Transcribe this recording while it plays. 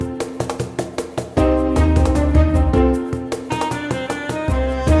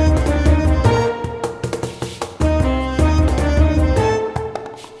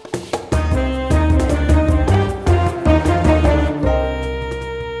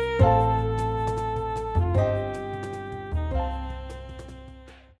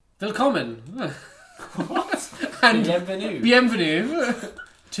Willkommen. What? And Bienvenue. bienvenue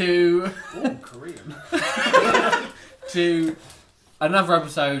to Korean. to another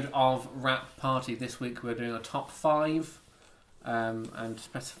episode of Rap Party. This week we're doing a top 5, and to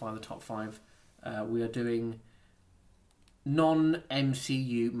specify the top 5, we are doing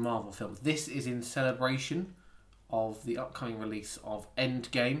non-MCU Marvel films. This is in celebration of the upcoming release of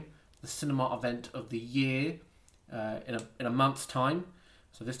Endgame, the cinema event of the year, in a month's time.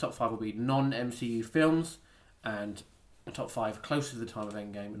 So this top 5 will be non-MCU films, and the top 5 closer to the time of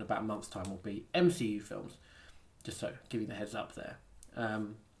Endgame in about a month's time will be MCU films. Just so, giving the heads up there.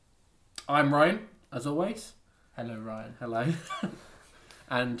 I'm Ryan, as always. Hello, Ryan. Hello.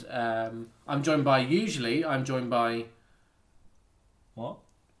 And I'm joined by What?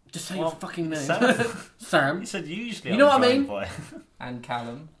 just say your fucking name. Sam. Sam. You said usually. You know I'm what I mean? joined by- And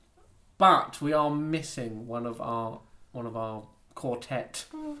Callum. But we are missing one of our quartet.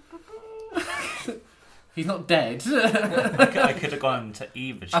 He's not dead. I could have gone to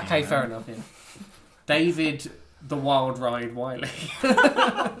either. Team, Okay, man. fair enough. Yeah. David, the Wild Ride Wiley,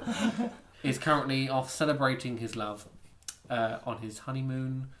 is currently off celebrating his love on his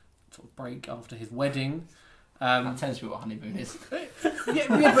honeymoon sort of break after his wedding. That tends to be what honeymoon is. Yeah,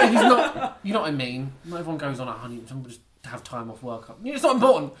 but he's not. You know what I mean? Not everyone goes on a honeymoon. Some people just have time off work. It's not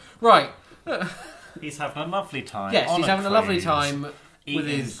important, right? He's having a lovely time. Yes, on he's having a lovely cruise, time with eating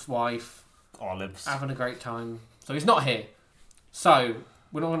his wife, olives. having a great time. So he's not here. So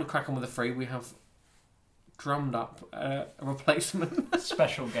we're not going to crack on with the 3. We have drummed up a replacement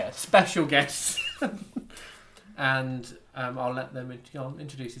Special guest. special guest, and I'll let them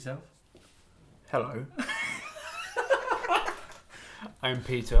introduce yourself. Hello. I'm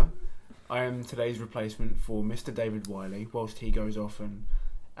Peter. I am today's replacement for Mr. David Wiley, whilst he goes off and,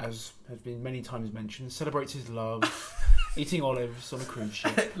 as has been many times mentioned, celebrates his love, eating olives on a cruise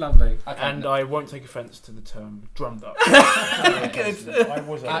ship. Lovely. Okay, And I won't take offence to the term drummed up. Good. I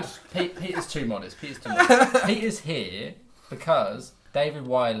was Peter's too modest. Peter's here because David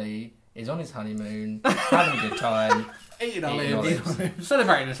Wiley is on his honeymoon, having a good time. Eating Eating olives,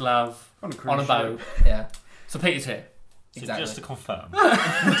 celebrating his love on a on a boat. Yeah, So Peter's here. So exactly. just to confirm.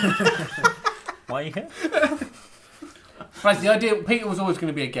 Why are you here? Right, the idea. Peter was always going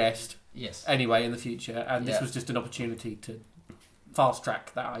to be a guest Yes. anyway in the future, and this Yeah. was just an opportunity to fast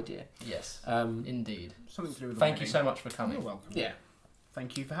track that idea. Yes. Um, Indeed. Something to do with the Thank you wedding. so much for You're coming. welcome. yeah,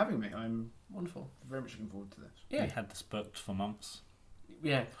 Thank you for having me. I'm wonderful. very much looking forward to this. Yeah, We had this booked for months.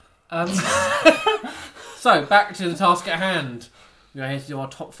 yeah. So back to the task at hand. We are here to do our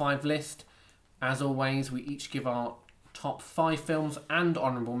top 5 list. As always, we each give our top 5 films and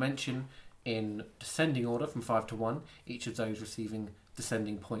honourable mention in descending order from 5 to 1. Each of those receiving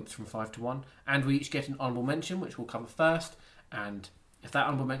descending points from 5 to 1, and we each get an honourable mention, which will cover first. And if that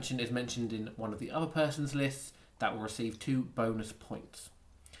honourable mention is mentioned in one of the other person's lists, that will receive 2 bonus points.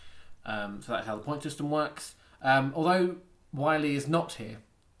 So that's how the point system works. Although Wiley is not here,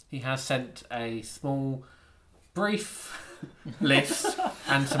 he has sent a small, brief list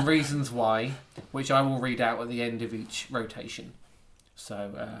and some reasons why, which I will read out at the end of each rotation.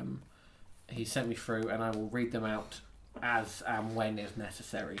 So he sent me through, and I will read them out as and when is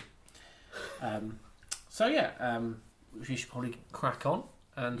necessary. We should probably crack on,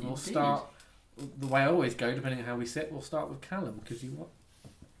 and we'll Indeed. start the way I always go, depending on how we sit. We'll start with Callum, because you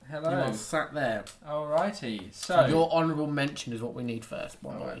Hello. are sat there. Alrighty. So So, your honourable mention is what we need first.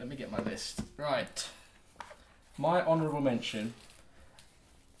 By the way. alright, let me get my list. Right. My honourable mention.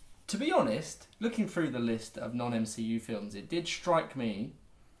 To be honest, looking through the list of non-MCU films, it did strike me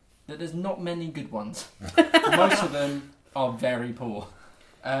that there's not many good ones. Most of them are very poor.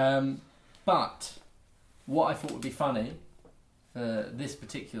 But what I thought would be funny for this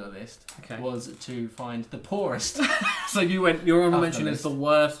particular list Okay. was to find the poorest. So you went. Your honourable Off the mention is list. the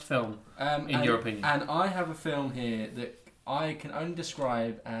worst film. In And- your opinion. And I have a film here that I can only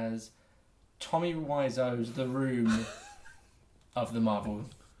describe as Tommy Wiseau's The Room of the Marvel.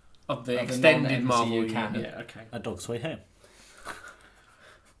 Of the Of the extended non-MCU Marvel canon. Yeah, okay. A Dog's Way Home.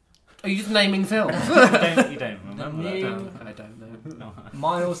 Are you just naming films? You don't remember The that. new- do I don't know. you? No.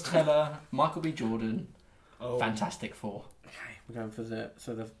 Miles Teller, Michael B. Jordan, Oh, Fantastic Four. Okay, we're going for the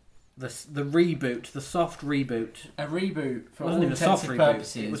reboot, the soft reboot. A reboot for It all wasn't even a soft intensive reboot.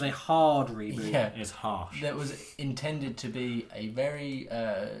 purposes. It was a hard reboot. Yeah, It's harsh. that was intended to be a very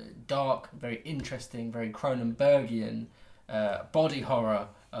dark, very interesting, very Cronenbergian body horror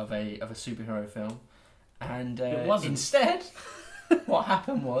of a superhero film, and It wasn't. instead, what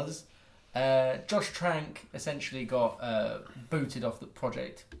happened was Josh Trank essentially got booted off the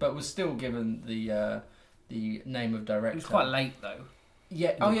project, but was still given the name of director. It was quite late though.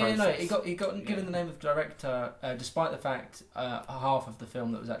 Yeah. in Oh the yeah. No, process. it got given the name of director, despite the fact half of the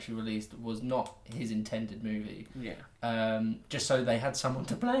film that was actually released was not his intended movie. Yeah. Just so they had someone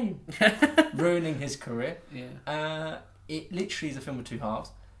to blame, ruining his career. Yeah. It literally is a film with two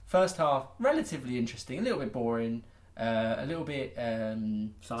halves. First half, relatively interesting, a little bit boring, a little bit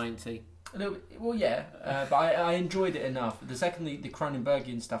Sciencey. a little bit, well, yeah, but I enjoyed it enough. The second the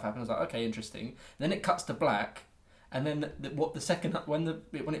Cronenbergian stuff happened, I was like, okay, interesting. Then it cuts to black, and then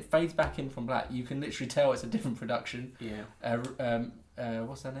when it fades back in from black, you can literally tell it's a different production. Yeah.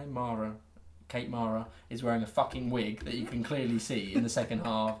 What's her name? Kate Mara is wearing a fucking wig that you can clearly see in the second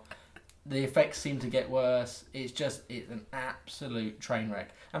half. The effects seem to get worse. It's an absolute train wreck.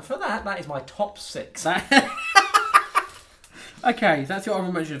 And for that is my top 6. Okay, that's your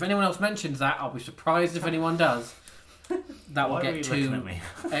honourable mention. If anyone else mentions that, I'll be surprised if anyone does. That will Why get are you 2 looking at me?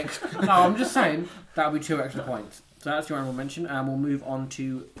 extra. No, I'm just saying that'll be 2 extra points. So that's your honourable mention, and we'll move on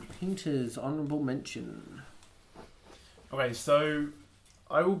to Peter's honourable mention. Okay, so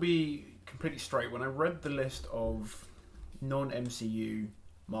I will be completely straight. When I read the list of non-MCU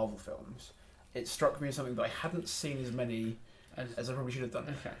Marvel films, it struck me as something that I hadn't seen as many as I probably should have done.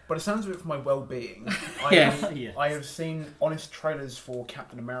 Okay. But it sounds a bit for my well-being. Yeah. Yeah. I have seen honest trailers for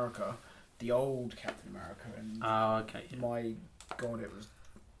Captain America, the old Captain America, and Oh, okay. my God,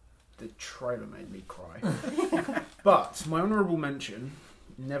 the trailer made me cry. But my honourable mention,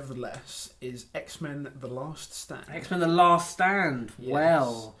 nevertheless, is X-Men: The Last Stand. X-Men: The Last Stand. Yes.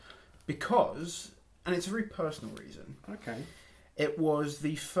 Well. Because, and it's a very personal reason, Okay. it was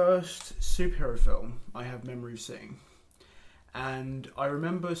the first superhero film I have memory of seeing. And I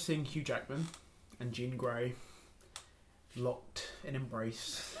remember seeing Hugh Jackman and Jean Grey locked in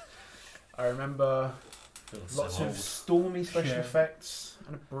embrace. I remember lots of stormy special effects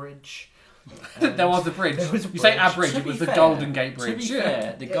and a bridge. There was a bridge. There was a You say a bridge. bridge, To it was be the fair- Golden Gate Bridge. To be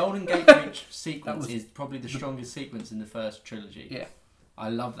fair, the Golden Gate Bridge sequence was- is probably the strongest sequence in the first trilogy. Yeah. I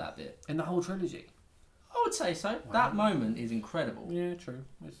love that bit. In the whole trilogy. I would say so. That moment is incredible. Yeah, true.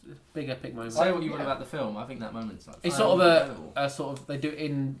 It's a big epic moment. Say what you want Yeah. about the film. I think that moment's like It's sort of incredible. a sort of, they do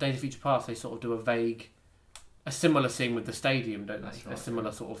in Days of Future Past, they sort of do a similar scene with the stadium, don't they? That's A right.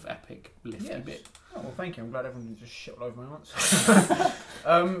 similar sort of epic lifty Yes. bit. Oh, well, thank you. I'm glad everyone just shit all over my answer.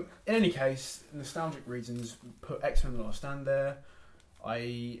 In any case, nostalgic reasons, put X-Men: The Last Stand there.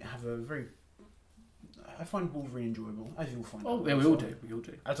 I find Wolverine enjoyable, as you'll find out. Oh, yeah, we all do. We all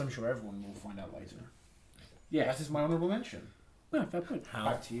do. As I'm sure everyone will find out later. Yeah. That is my honourable mention. No, fair point. How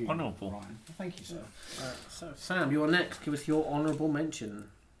Back to you, honourable. Ryan. Thank you, sir. So, Sam, you're next. Give us your honourable mention.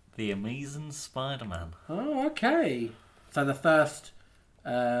 The Amazing Spider-Man. Oh, okay. So the first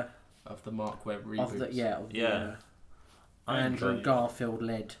of the Mark Webb reboots. of the Yeah. I Andrew enjoyed it. Garfield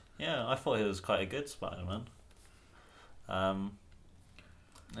led. Yeah, I thought he was quite a good Spider-Man.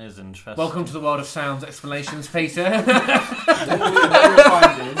 It was interesting. Welcome to the world of Sam's explanations, Peter.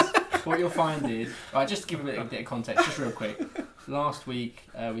 What you'll find is, right, just to give a bit of context, just real quick. Last week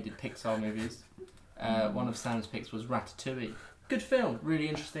we did Pixar movies. One of Sam's picks was Ratatouille. Good film, really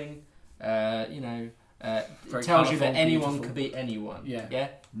interesting. It Very tells you that colourful, anyone beautiful. could be anyone. Yeah. Yeah.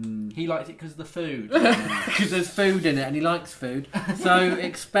 He liked it because of the food. Because there's food in it and he likes food. So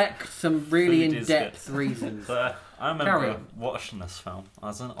expect some really Food is in-depth reasons. But I Carry remember on. watching this film. I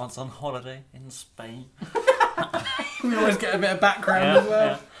was on holiday in Spain. We always get a bit of background as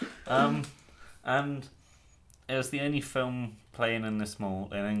well. Yeah. And it was the only film playing in this mall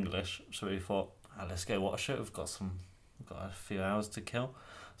in English, so we thought, let's go watch it. We've got a few hours to kill.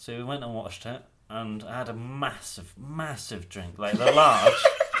 So we went and watched it, and I had a massive, massive drink, like the large.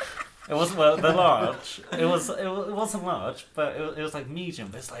 It wasn't the large. It wasn't large, but it was like medium.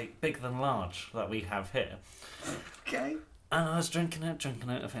 But it's like bigger than large that we have here. Okay. And I was drinking it,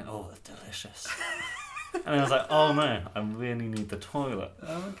 I think, oh, it's delicious. And I was like, oh no, I really need the toilet.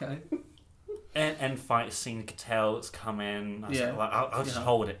 Oh, okay. And fight scene, you could tell it's coming. I was Yeah. like, I'll just Yeah.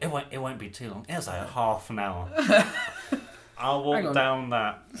 hold it. It won't be too long. It was like half an hour. I'll Hang walk on. down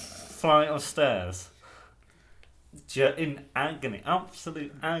that flight of stairs in agony,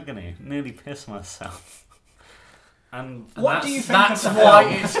 absolute agony. Nearly pissed myself. And What do you think That's of the why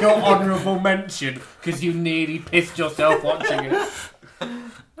film? it's your honourable mention, because you nearly pissed yourself watching it.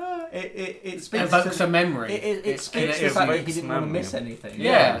 It It speaks evokes to a memory. it speaks to it the fact that he evokes didn't want to memory. miss anything.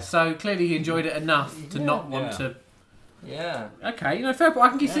 Yeah, so clearly he enjoyed it enough to not want Yeah. to. Yeah. Okay, fair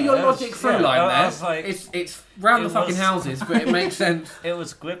point. I can see Yeah, your that was- logic through yeah, line I there. was like- it's round the it fucking was- houses, but it makes sense. it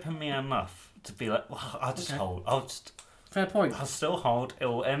was gripping me enough to be like, well, I'll just Okay. hold. Fair point. I'll still hold. It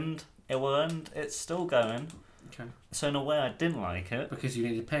will end. It's still going. Okay. So in a way, I didn't like it. Because you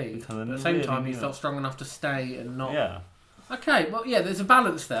needed to pee. Because I But at the same really time, you knew felt it. strong enough to stay and not. Yeah. Okay, well, yeah, there's a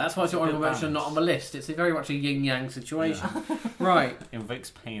balance there. That's why it's It's a honourable good mention and not on balance. the list. It's a very much a yin-yang situation. Right,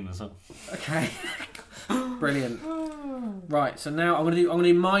 Invokes pain as well. okay. Brilliant. Right, so now I'm gonna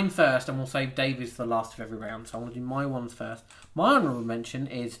do mine first, and we'll save David's for the last of every round. So I'm gonna do my ones first. My honourable mention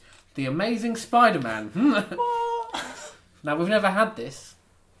is The Amazing Spider-Man. Now we've never had this.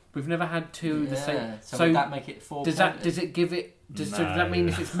 We've never had two the same. So would that make it 4 Does points? that does it give it? So does that No. mean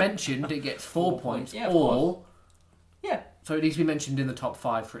if it's mentioned, it gets 4 4 points, points. Yeah, of or Yeah, so it needs to be mentioned in the top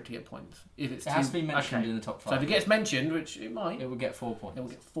 5 for it to get points. If it's it has too- to be mentioned okay. in the top 5. So if it gets mentioned, which it might, it will get 4 points. it will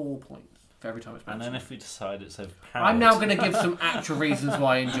get 4 points for every time it's And mentioned. then if we decide it's overpowered... I'm now going to give some actual reasons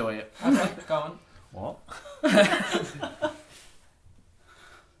why I enjoy it. Okay, go on. What?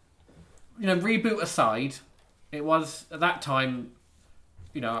 You know, reboot aside, it was at that time,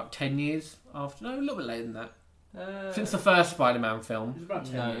 10 years after. No, a little bit later than that. Since the first Spider-Man film. It's about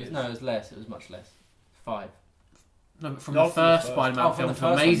 10 No, years. no, it was less. It was much less. 5. No, but from No, the from the first first. Spider-Man Oh, from film the to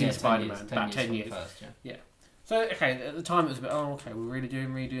first one, Amazing yeah, 10 Spider-Man, years, about 10 from the years. First, yeah. So, okay, at the time it was a bit, okay, we're really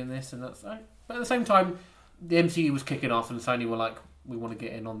redoing this, and that's right. But at the same time, the MCU was kicking off, and Sony were like, we want to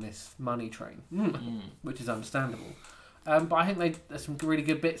get in on this money train, which is understandable. But I think there's some really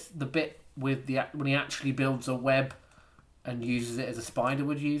good bits. The bit with when he actually builds a web and uses it as a spider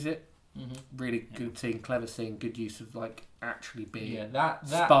would use it, really good scene, clever scene, good use of actually being Yeah, that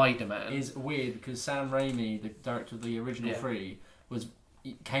Spider-Man. is weird because Sam Raimi, the director of the original 3,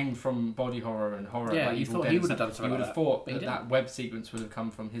 came from body horror and horror. Yeah, like you Evil thought Dead he and would have stuff. done something You would like have that, thought but he that didn't. web sequence would have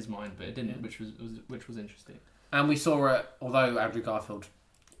come from his mind, but it didn't, Yeah. which was interesting. And we saw, although Andrew Garfield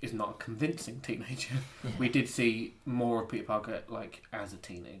is not a convincing teenager, we did see more of Peter Parker as a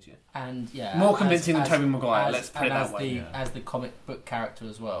teenager. And yeah, More convincing than Tobey Maguire, as- let's put it and that as way. As the comic book character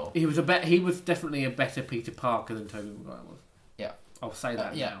as well. He was definitely a better Peter Parker than Tobey Maguire was. Yeah. I'll say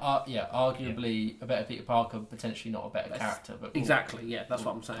that now. Arguably a better Peter Parker, potentially not a better character, but Exactly, yeah, that's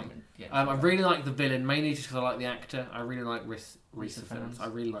what I'm saying. Yeah, I really like the villain, mainly just because I like the actor. I really like Rhys Ifans. Ifans. I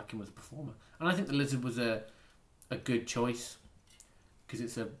really like him as a performer. And I think the Lizard was a good choice.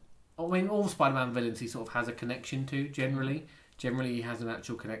 Because all Spider-Man villains he sort of has a connection to, generally. Generally he has an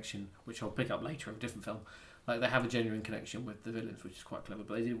actual connection, which I'll pick up later in a different film. They have a genuine connection with the villains, which is quite clever,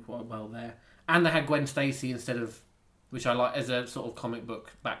 but they did quite well there. And they had Gwen Stacy instead of... Which I like as a sort of comic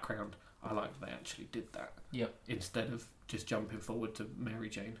book background. I like they actually did that. Yep. Instead of just jumping forward to Mary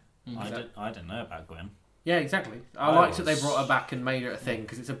Jane. I didn't know about Gwen. Yeah, exactly. I I liked that they was- brought her back and made her a thing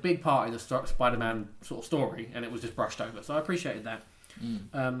because it's a big part of the Spider-Man sort of story, and it was just brushed over. So I appreciated that.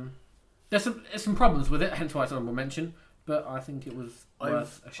 There's some problems with it, hence why it's honorable mention. But I think it was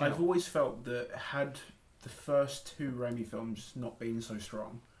worth a shout. I've always felt that had the first 2 Raimi films not been so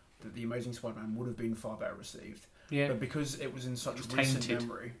strong, that The Amazing Spider-Man would have been far better received. Yeah, But because it was in such It was recent tainted.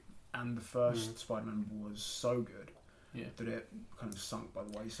 memory, and the first Spider-Man was so good, Yeah. that it kind of sunk by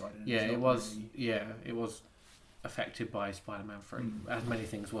the wayside. And yeah, it's it not was. really- Yeah, it was affected by Spider-Man 3, as many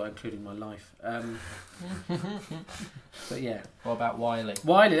things were, including my life. But yeah, What about Wiley?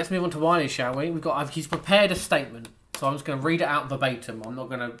 Wiley. Let's move on to Wiley, shall we? He's prepared a statement, so I'm just going to read it out verbatim. I'm not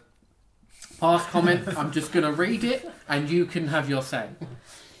going to pass comment. I'm just going to read it, and you can have your say.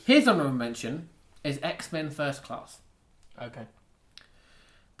 His honourable mention is X-Men First Class. Okay.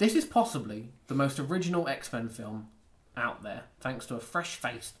 This is possibly the most original X-Men film out there, thanks to a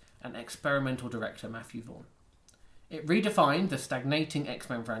fresh-faced and experimental director, Matthew Vaughn. It redefined the stagnating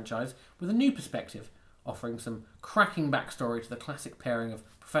X-Men franchise with a new perspective, offering some cracking backstory to the classic pairing of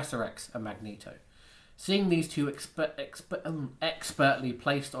Professor X and Magneto. Seeing these two expertly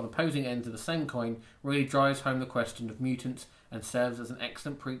placed on opposing ends of the same coin really drives home the question of mutants and serves as an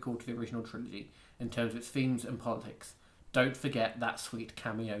excellent prequel to the original trilogy in terms of its themes and politics. Don't forget that sweet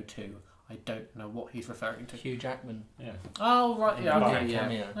cameo too. I don't know what he's referring to. Hugh Jackman. Yeah. Oh, right, yeah, Like okay, a yeah.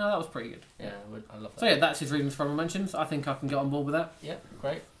 cameo. No, that was pretty good. Yeah, I love that. So yeah, that's his reasons for honourable mentions. I think I can get on board with that. Yeah,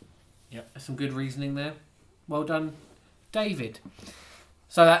 great. There's some good reasoning there. Well done, David.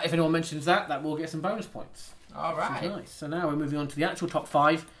 So that if anyone mentions that will get some bonus points. All Which is right. nice. So now we're moving on to the actual top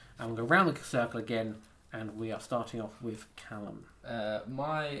 5, and we'll go round the circle again, and we are starting off with Callum.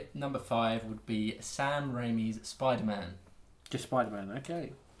 My number 5 would be Sam Raimi's Spider-Man. Just Spider-Man,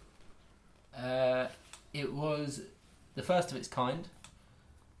 okay. It was the first of its kind.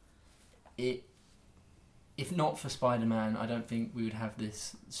 If not for Spider-Man, I don't think we would have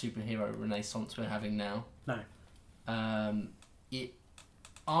this superhero renaissance we're having now. No. It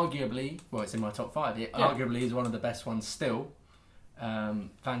arguably, well, it's in my top 5. It Yeah. arguably is one of the best ones still.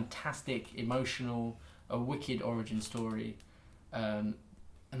 Fantastic, emotional, a wicked origin story.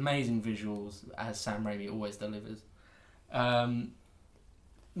 Amazing visuals, as Sam Raimi always delivers.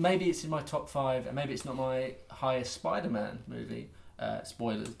 maybe it's in my top 5, and maybe it's not my highest Spider-Man movie.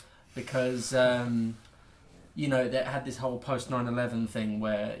 Spoilers, because you know, they had this whole post 9/11 thing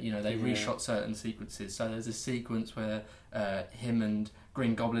where, you know, they reshot certain sequences. So there's a sequence where him and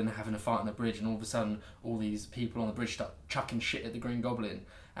Green Goblin are having a fight on the bridge, and all of a sudden all these people on the bridge start chucking shit at the Green Goblin,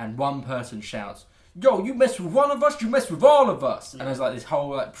 and one person shouts, "Yo, you mess with one of us, you mess with all of us." And there's like this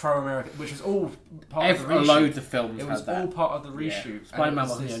whole like pro-America, which was all part of the reshoot. Loads of films It had was that. all part of the reshoot. Spider-Man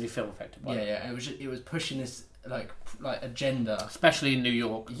wasn't the only film affected by Yeah, it. yeah. It was pushing this like agenda. Especially in New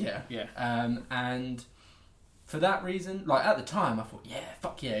York. Yeah. Yeah. And for that reason, like at the time, I thought, yeah,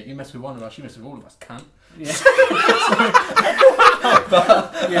 fuck yeah, you mess with one of us, you mess with all of us, cunt.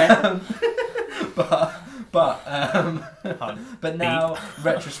 Yeah. But now,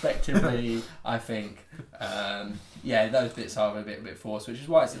 retrospectively, I think, those bits are a bit forced, which is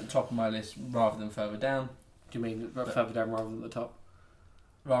why it's at the top of my list rather than further down. Do you mean further down rather than the top?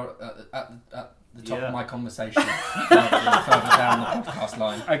 Rather at the top of my conversation, rather than further down the podcast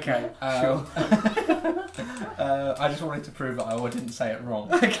line. Okay, sure. I just wanted to prove that I didn't say it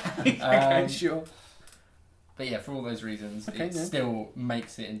wrong. Okay, sure. But yeah, for all those reasons, Okay, it still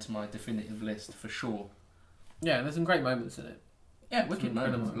makes it into my definitive list for sure. Yeah, there's some great moments in it. Yeah, wicked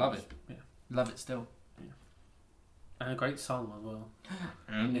moments. Love it. Yeah. Love it still. And a great song as well.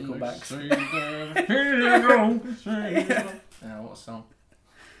 Nickelback. Yeah, what a song.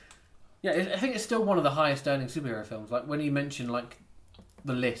 Yeah, I think it's still one of the highest earning superhero films. Like when you mention like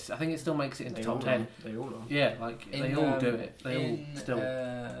the list, I think it still makes it into top 10. They all are. Yeah, like they all do it. They all still.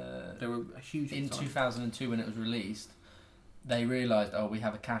 They They were a huge. in time. 2002 when it was released. They realised, we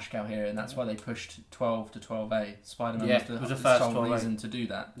have a cash cow here, and that's why they pushed 12 to 12A. Spider-Man was the first sole 12A. reason to do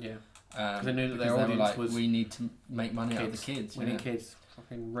that. Yeah, because they knew that because their they were audience like, was we need to make money out of the kids. We need kids.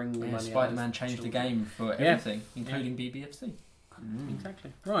 Fucking ring the money. out of Spider-Man changed the children. game for everything, including BBFC.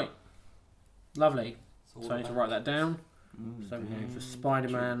 Exactly. Right. Lovely. So I need to write that down. So we're going for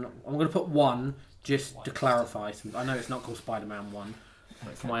Spider-Man. I'm going to put 1 just to clarify. I know it's not called Spider-Man 1,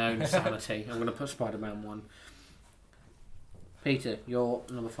 but for my own sanity, I'm going to put Spider-Man 1. Peter, you're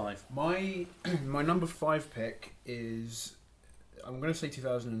number 5. My number 5 pick is, I'm going to say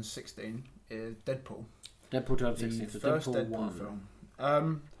 2016, is Deadpool. Deadpool 2016. The So first Deadpool Deadpool 1.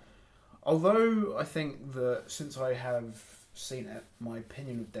 film. Although I think that since I have seen it, my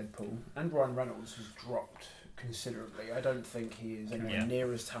opinion of Deadpool and Ryan Reynolds has dropped considerably. I don't think he is anywhere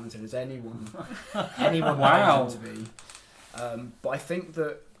near as talented as anyone Wow. wanted him to be. But I think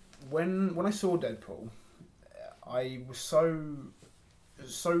that when I saw Deadpool, I was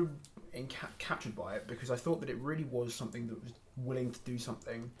so captured by it because I thought that it really was something that was willing to do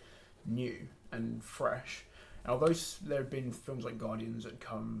something new and fresh. And although there have been films like Guardians that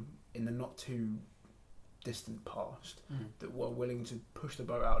come in the not too distant past that were willing to push the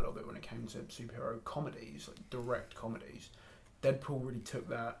boat out a little bit when it came to superhero comedies, like direct comedies, Deadpool really took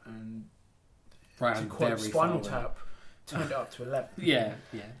that and, to quote Spinal Tap, turned it up to 11. Yeah.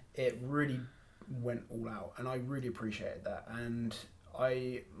 It really went all out, and I really appreciated that. And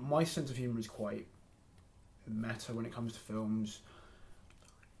my sense of humour is quite meta when it comes to films.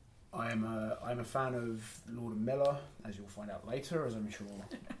 I'm a fan of Lord and Miller, as you'll find out later, as I'm sure.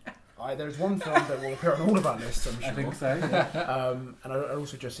 There's one film that will appear on all of our lists, I'm sure. I think so. Yeah. And I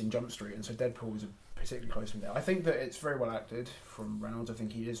also just seen Jump Street, and so Deadpool was a particularly close one there. I think that it's very well acted from Reynolds. I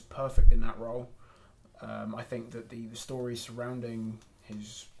think he is perfect in that role. I think that the story surrounding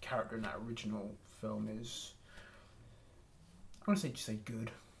his character in that original film is, I want to say good.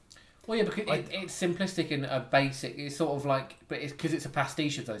 Well, yeah, because it's simplistic and a basic. It's sort of like, but it's because it's a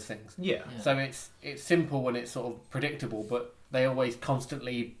pastiche of those things. Yeah. So it's simple and it's sort of predictable, but they always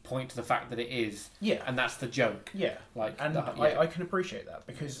constantly point to the fact that it is. Yeah. And that's the joke. Yeah. Like, and I can appreciate that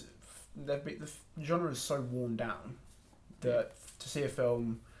because the genre is so worn down that to see a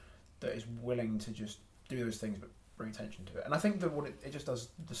film that is willing to just do those things but bring attention to it, and I think that what it just does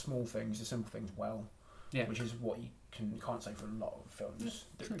the small things, the simple things well. Yeah. Which is what you can't say for a lot of films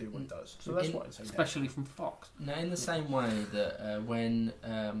that do what it does. So that's what I'd say. Especially from Fox. Now, in the same way that when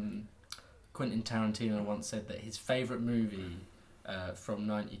Quentin Tarantino once said that his favourite movie from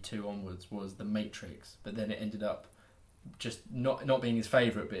 92 onwards was The Matrix, but then it ended up just not being his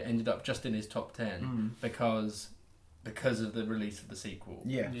favourite, but it ended up just in his top 10 because of the release of the sequel.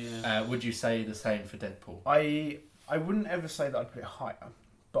 Yeah. Would you say the same for Deadpool? I wouldn't ever say that I'd put it higher,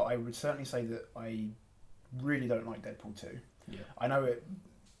 but I would certainly say that I really don't like Deadpool 2. Yeah. I know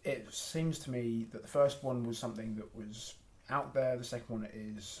it seems to me that the first one was something that was out there, the second one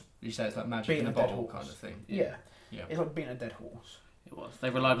is... You say it's like magic in a bottle kind of thing. Yeah. It's like beating a dead horse. It was. They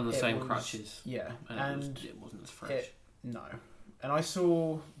relied on the same crutches. Yeah. And it wasn't as fresh. No. And I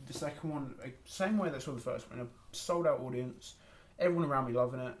saw the second one same way that I saw the first one, a sold out audience, everyone around me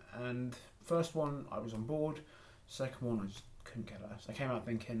loving it. And first one I was on board, second one I just couldn't care less. I came out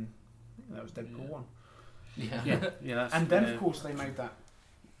thinking that was Deadpool 1. Yeah. And then of course they made that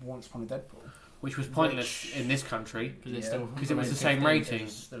Once Upon a Deadpool, which was pointless in this country because it was the same rating.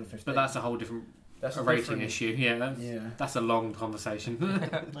 Still a 15. But that's a whole different That's rating issue. Yeah, that's a long conversation.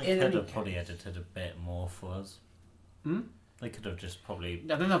 They could have probably edited a bit more for us. They could have just probably...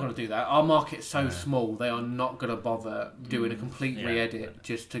 No, they're not going to do that. Our market's so small, they are not going to bother doing a complete re-edit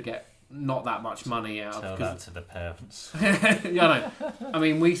just to get not that much money out. Tell that to the parents. Yeah, I know. I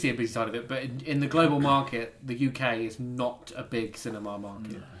mean, we see a big side of it, but in the global market, the UK is not a big cinema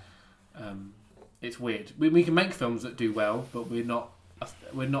market. It's weird. We can make films that do well, but we're not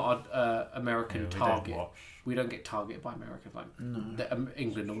an American target. We don't get targeted by America like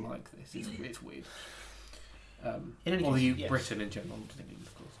England or like this. It's weird. Or Britain in general, England,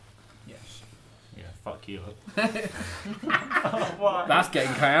 of course. Yes. Yeah, fuck you. That's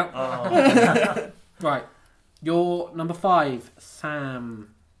getting cut out. Right. Your number 5,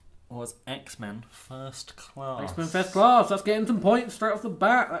 Sam. Was X-Men First Class. X-Men First Class. That's getting some points straight off the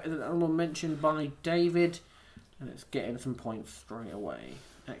bat. That is an honourable mention by David. And it's getting some points straight away.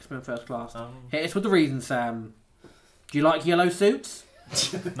 X-Men First Class. Hit us with the reason, Sam. Do you like yellow suits?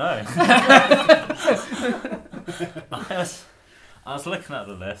 No. I was looking at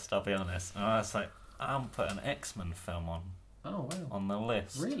the list, I'll be honest, and I was like, I'm putting an X-Men film on the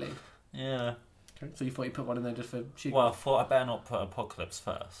list. Really? Yeah. Okay. So you thought you put one in there just for shooting? Well, I thought I better not put Apocalypse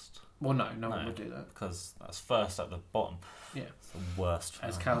first. Well, no one would do that. Because that's first at the bottom. Yeah. It's the worst film.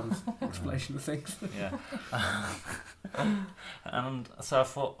 As Callum's explanation of things. Yeah. And so I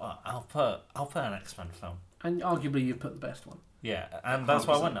thought, I'll put an X-Men film. And arguably you've put the best one. Yeah, and that's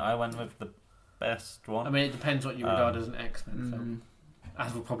why I went with the best one. I mean, it depends what you regard as an X-Men film.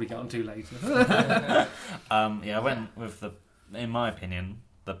 As we'll probably get onto later. I went with in my opinion,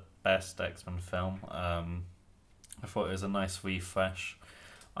 the best X-Men film. I thought it was a nice refresh.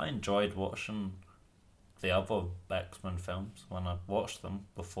 I enjoyed watching the other X-Men films when I watched them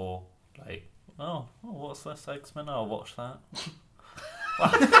before. Like, what's this X-Men? I'll watch that.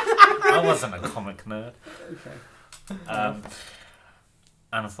 I wasn't a comic nerd. Okay.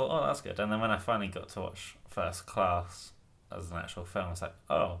 And I thought, that's good. And then when I finally got to watch First Class as an actual film, I was like,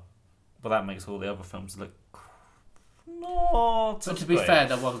 well, that makes all the other films look not. But to be fair,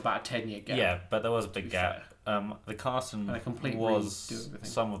 there was about a 10-year gap. Yeah, but there was a big gap. The casting was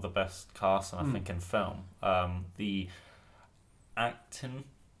some of the best casting, I think, in film. The acting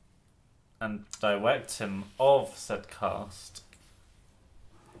and directing of said cast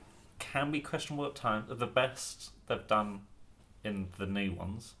can be questionable at times. The best they've done in the new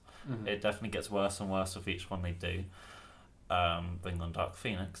ones. Mm-hmm. It definitely gets worse and worse with each one they do. Bring on Dark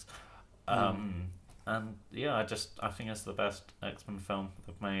Phoenix. And yeah, I think it's the best X-Men film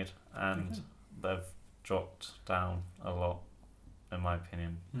they've made, and they've dropped down a lot, in my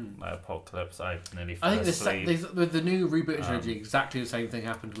opinion. Like Apocalypse, I nearly fell asleep. With the new reboot trilogy, exactly the same thing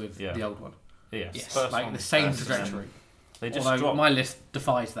happened with the old one. Yes. Like the same trajectory. They just Although my list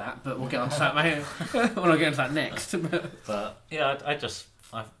defies that, but we'll get onto that. We'll get into that next. But yeah, I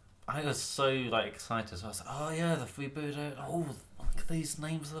was so excited. So I was like, oh yeah, the reboot. Oh, look at these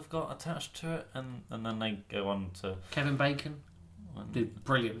names they've got attached to it, and then they go on to Kevin Bacon did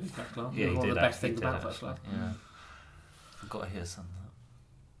brilliant in First Class. Yeah, one of the best things about First Class. Yeah, forgot to hear something.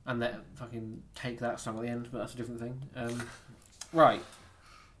 And that fucking Take That song at the end, but that's a different thing. Right.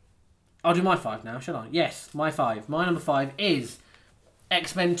 I'll do my 5 now, shall I? Yes, my 5. My number 5 is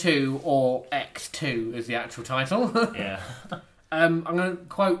X-Men 2, or X2 is the actual title. Yeah. I'm going to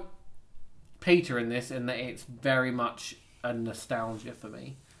quote Peter in this, in that it's very much a nostalgia for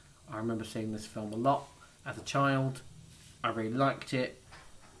me. I remember seeing this film a lot as a child. I really liked it.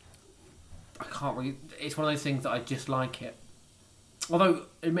 It's one of those things that I just like it. Although,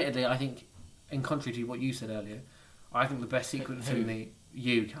 admittedly, I think, in contrary to what you said earlier, I think the best sequence in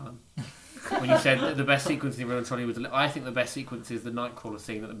you, Callum. When you said that the best sequence in the Real Trolley was, I think the best sequence is the Nightcrawler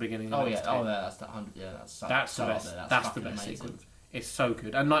scene at the beginning of that's the 100. Yeah, that's the best. That's the best sequence. It's so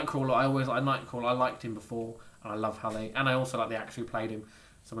good. And Nightcrawler, I always like Nightcrawler. I liked him before, and I love how and I also like the actor who played him,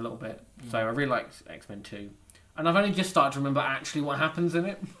 a little bit. So I really liked X-Men 2, and I've only just started to remember actually what happens in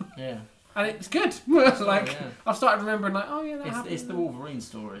it. Yeah. And it's good. I've started remembering, it's the Wolverine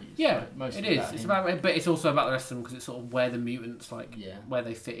story. Yeah, it is. It's about, but it's also about the rest of them, because it's sort of where the mutants where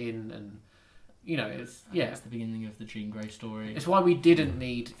they fit in, and it's the beginning of the Jean Grey story. It's why we didn't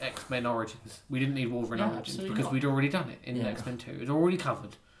need X-Men Origins. We didn't need Wolverine Origins because we'd already done it in X-Men 2. It's already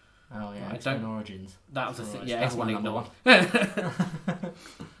covered. Oh yeah, I X-Men don't- Origins. That was the Alright, thing. Yeah, that's everyone my number ignored.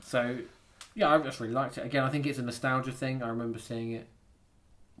 So, yeah, I just really liked it. Again, I think it's a nostalgia thing. I remember seeing it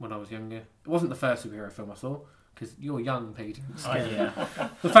when I was younger. It wasn't the first superhero film I saw, because you're young, Pete. Oh, yeah.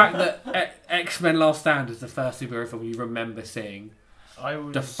 The fact that X-Men Last Stand is the first superhero film you remember seeing I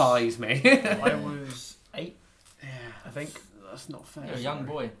was defies me. I was 8, Yeah, I think. that's not fair. You're a young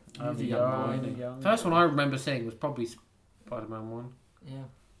boy. I was a You're young boy. young First one boy. I remember seeing was probably Spider-Man 1, Yeah,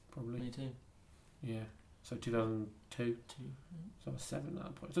 probably. me too. Yeah. So 2002. Two. So I was 7 at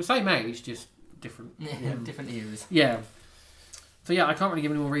that point. So same age, just different. Yeah, different eras. Yeah. So yeah, I can't really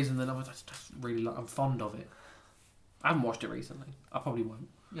give any more reason than I just really I'm fond of it. I haven't watched it recently. I probably won't.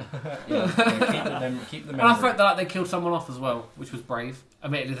 Yeah, keep the And I memory. felt that they killed someone off as well, which was brave.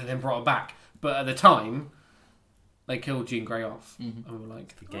 Admittedly, they then brought it back, but at the time, they killed Jean Grey off, Mhm. and we were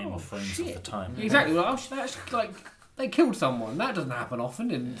like, The Game of Thrones shit. of the time. Exactly. Well, that's like they killed someone. That doesn't happen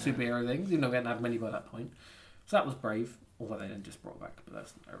often in superhero things. You know, we hadn't had many by that point, so that was brave. Although they then just brought it back, but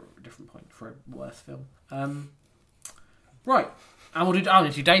that's a different point for a worse film. Right, and we'll do. Oh,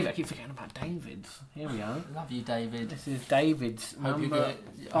 it's David. I keep forgetting about David's. Here we are. Love you, David. This is David's Hope number.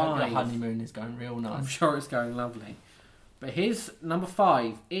 your 5. honeymoon is going real I'm nice. sure it's going lovely. But his number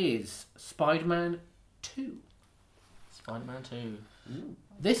 5 is Spider-Man 2. Spider-Man 2.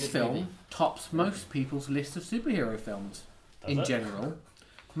 This Good film movie. tops most people's list of superhero films in it? general,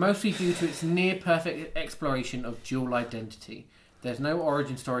 mostly due to its near-perfect exploration of dual identity. There's no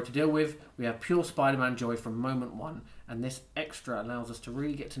origin story to deal with. We have pure Spider-Man joy from moment one, and this extra allows us to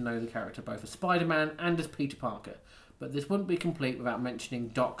really get to know the character both as Spider-Man and as Peter Parker. But this wouldn't be complete without mentioning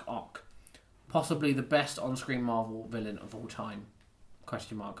Doc Ock, possibly the best on-screen Marvel villain of all time.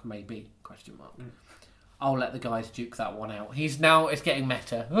 Question mark, maybe, question mark. I'll let the guys duke that one out. It's getting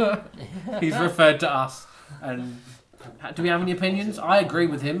meta. He's referred to us. And do we have any opinions? I agree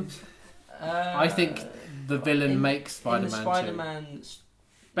with him. I think the villain makes in the Spider-Man 2.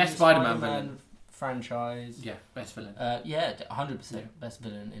 Best Spider-Man villain. franchise. Yeah, best villain. Yeah, 100% Yeah. best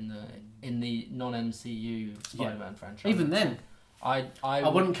villain in the non-MCU Spider-Man franchise. Even then. I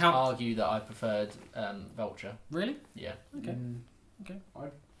wouldn't wouldn't count- argue that I preferred Vulture. Really? Yeah. Okay. Okay.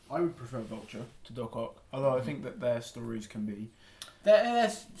 I would prefer Vulture to Doc Ock, although I think that their stories can be They're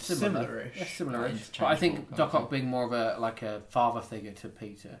similar. similar-ish. They're similar-ish. Interchangeable, But I think kind Doc of thing. Ock being more of a father figure to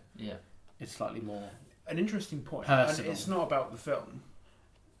Peter Yeah. is slightly more... An interesting point. Personal. And it's not about the film.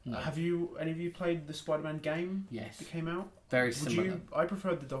 No. Have any of you played the Spider-Man game Yes. that came out? Very Would similar. you? I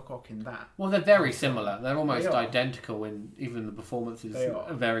preferred the Doc Ock in that. Well, they're very similar. They're almost They are. identical in even the performances They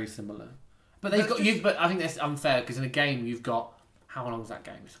are. very similar. But But just- but I think that's unfair because in a game you've got how long is that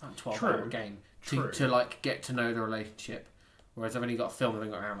game? It's about a 12-hour True. game True. to like get to know the relationship. Whereas I've only got a film, I've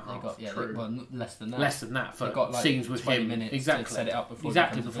only got an hour and a They half. got True. less than that. Less than that for They got, like, scenes with 20 him. minutes exactly. to set it up before he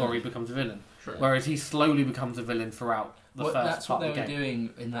exactly becomes a before he villain. becomes a villain. True. Whereas he slowly becomes a villain throughout the Well, first that's what part they of were the game.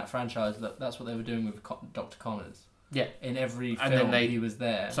 doing in that franchise. That's what they were doing with Dr. Connors. Yeah. In every And then film, he was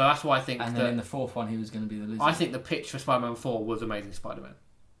there. So that's why I think and then in the fourth one, he was going to be the Lizard. I think the pitch for Spider-Man 4 was Amazing Spider-Man.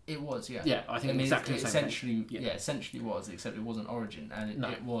 it was, yeah. Yeah, I think exactly it the same thing. essentially, Yeah. essentially was, except it wasn't Origin, and No.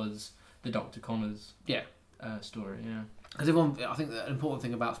 it was the Dr. Connors Yeah. story. Yeah. Because everyone, I think the important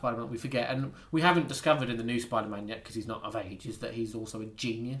thing about Spider-Man we forget, and we haven't discovered in the new Spider-Man yet because he's not of age, is that he's also a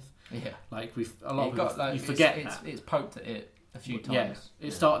genius. Yeah. Like a lot of people, you it's- forget it's, that. it's poked at it a few times. Yeah,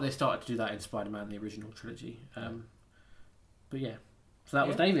 They started to do that in Spider-Man, the original trilogy. But yeah, so that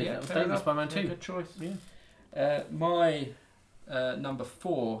was David. Yeah, that was fair David, enough. Spider-Man Yeah, 2. good choice. Yeah. My number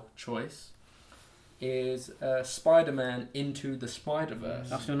 4 choice is Spider-Man Into the Spider-Verse.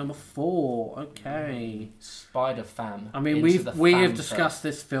 That's your number 4. Okay. Spider-Fam. I mean, Into the we have Fam discussed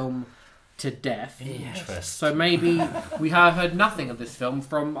this film to death. Interest. So maybe we have heard nothing of this film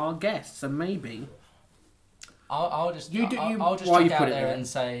from our guests. So maybe, I'll just while chuck you out put it there there, and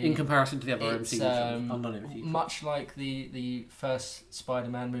say in comparison to the other it's, MCU films, non-MCU films. much like the first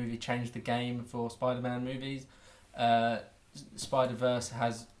Spider-Man movie changed the game for Spider-Man movies. Spider-Verse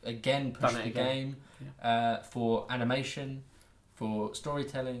has again pushed Done it the again. game for animation, for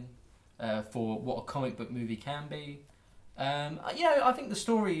storytelling, for what a comic book movie can be. I think the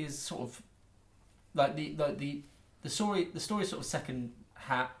story is sort of like the story is sort of second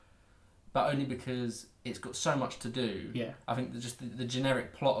hat, but only because it's got so much to do. Yeah. I think that just the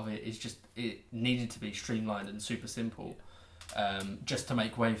generic plot of it is just it needed to be streamlined and super simple, just to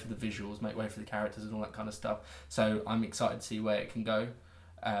make way for the visuals, make way for the characters and all that kind of stuff. So I'm excited to see where it can go.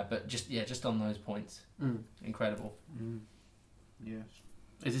 But just on those points, incredible. Yes.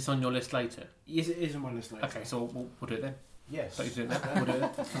 Is this on your list later? Yes, it is on my list later. Okay, so we'll do it then. Yes. So you do it then. We'll do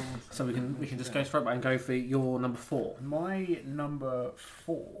it then. So we can just go straight back and go for your number 4. My number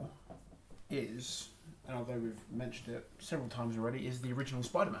 4 is, and although we've mentioned it several times already, is the original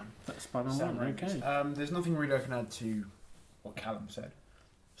Spider-Man. That's Spider-Man Sam 1, Raimi's. okay. There's nothing really I can add to what Callum said.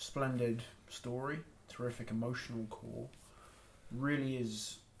 Splendid story, terrific emotional core. It really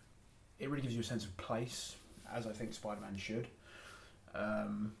gives you a sense of place, as I think Spider-Man should. I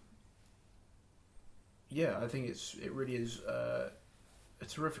think it really is a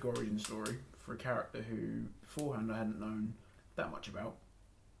terrific origin story for a character who beforehand I hadn't known that much about.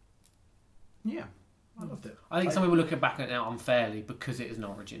 Yeah, I loved it. I think some people look back at it now unfairly because it is an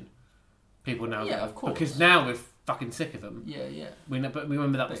origin. People now, Yeah, of course. because now we're fucking sick of them. Yeah, yeah. But we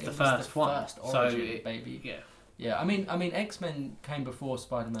remember that was But the it first one. First origin, so it, baby. yeah, Yeah, I mean, X-Men came before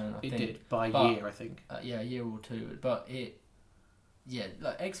Spider-Man. I it think. did by a But- year, I think. Yeah, a year or two, but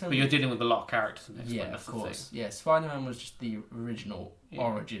like X-Men. But you're dealing with a lot of characters in X-Men. yeah, that's of the course. thing. Yeah, Spider-Man was just the original Yeah.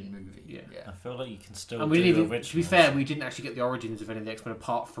 origin movie. Yeah. I feel like you can still And do we didn't even, originals. to be fair, we didn't actually get the origins of any of the X-Men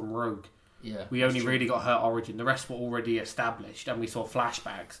apart from Rogue. Yeah. We only really got her origin. The rest were already established, and we saw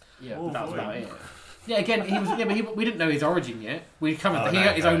flashbacks. Yeah. Oh, That was about Wolverine. it. Yeah, again, he was. Yeah, but we didn't know his origin yet. We covered. Oh, He no,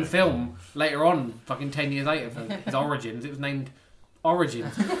 got his no, own no. film later on, fucking 10 years later, for his origins. It was named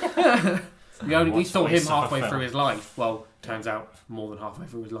Origins. we What saw him waste of a halfway film. through his life. Well, turns out more than halfway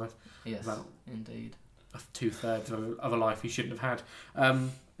through his life. Yes. Well, Indeed. 2/3 of a life he shouldn't have had.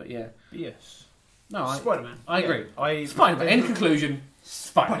 But yeah, But yes, no, Spider-Man. I agree. I Spider-Man. In conclusion,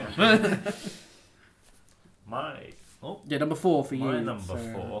 Spider-Man. Yeah, number 4 for you. My number so-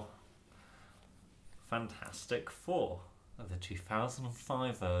 4, Fantastic Four, of the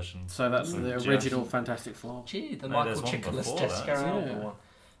 2005 version. So that's With the Jeff- original Fantastic Four. Gee, the No, Michael there's one Chiklis, before Jessica that. Alba Yeah. one.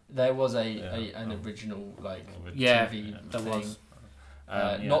 There was an Yeah. original Yeah, TV there thing. was.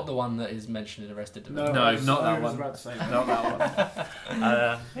 Yeah. Not the one that is mentioned in Arrested No, Development. not that I was one. about to say that. Not that one.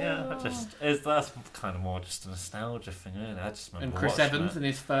 That's kind of more just a nostalgia thing, isn't it? I just remember And Chris watching Evans it. in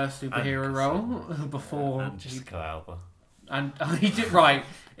his first superhero Chris role Evans. before. And Jessica Alba. And he did right.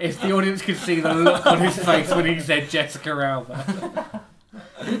 If the audience could see the look on his face when he said Jessica Alba.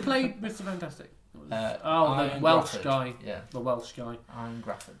 Who played Mr. Fantastic? The Ian Welsh Grafford. guy. Yeah, The Welsh guy. Ian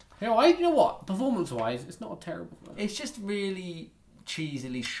Grafford. You know what? Performance-wise, it's not a terrible film. It's just really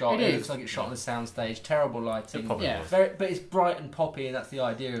cheesily shot. It It is. looks like it's shot on a soundstage. Terrible lighting. It probably Yeah. was. But it's bright and poppy, and that's the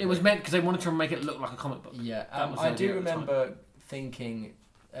idea. Of It was meant because they wanted to make it look like a comic book. Yeah, That was the I idea do at the time. remember thinking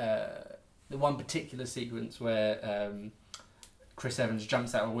the one particular sequence where Chris Evans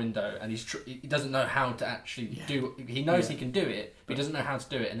jumps out a window and he doesn't know how to actually Yeah. do. He knows Yeah. he can do it, but he doesn't know how to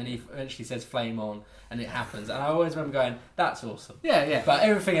do it. And then he eventually says "flame on," and it happens. And I always remember going, "That's awesome." Yeah, yeah. But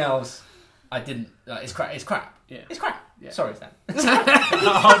everything else, I didn't. It's crap. It's crap. Yeah. It's crap. Yeah. Sorry, Sam. no.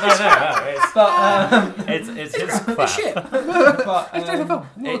 But It's his crap. shit. But It's just a film.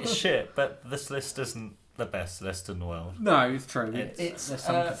 It's shit, but this list isn't the best list in the world. No, it's true. it's there's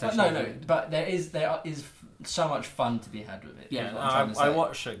some but concessions no. in it. But there is so much fun to be had with it. Yeah, is what I'm trying to say. I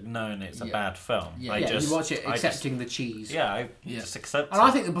watch it knowing it's a Yeah. bad film. Yeah. I Yeah, just you watch it I just- accepting the cheese. I Yeah. just accept And it.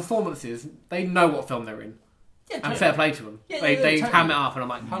 I think the performances, they know what film they're in. Yeah, And totally. fair play to them. Yeah, they yeah, they totally. ham it up, and I'm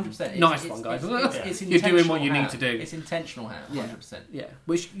like, 100%. nice one, guys. It's You're doing what you intentional need to do. It's intentional ham. Yeah. 100%. Yeah,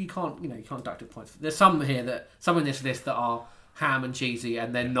 which you can't deduct at points. There's some here some in this list that are ham and cheesy,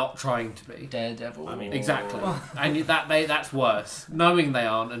 and they're not trying to be. Daredevil. I mean, Exactly, and that's worse. Knowing they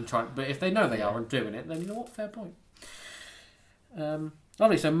aren't and trying, but if they know they are and doing it, then you know what? Fair point.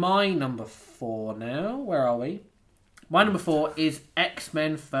 Lovely. So my number 4 now. Where are we? My number 4 is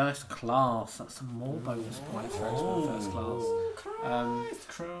X-Men First Class. That's some more bonus points for X-Men First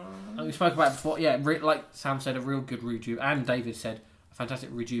Class. And we spoke about it before. Yeah, like Sam said, a real good and David said, a fantastic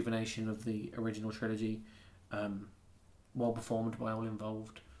rejuvenation of the original trilogy. Well performed by all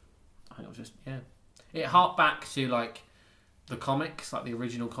involved. I think it was just it harked back to like the comics, like the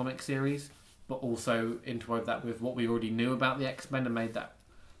original comic series, but also interwove that with what we already knew about the X-Men and made that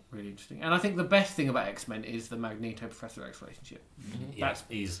really interesting. And I think the best thing about X-Men is the Magneto Professor X relationship. Yeah, That's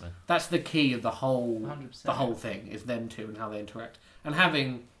easily. That's the key of the whole 100%. the whole thing is them two and how they interact. And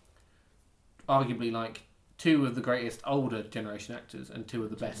having arguably like 2 of the greatest older generation actors and 2 of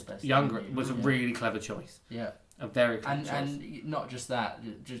the best younger was a really clever choice. Yeah. A very clever choice. And not just that,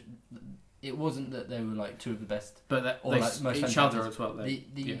 just it wasn't that they were like 2 of the best. But that Or they like most each fantastic- other as well.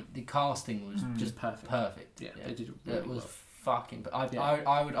 The casting was just just perfect. perfect. Yeah, they did it really It was well. fucking.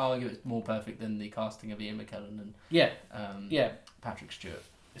 I would argue it's more perfect than the casting of Ian McKellen and Yeah, yeah, Patrick Stewart.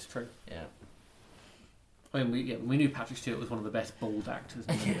 it's true. Yeah. I mean, we knew Patrick Stewart was one of the best bald actors.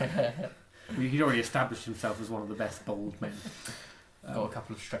 He'd already established himself as one of the best bald men. Got a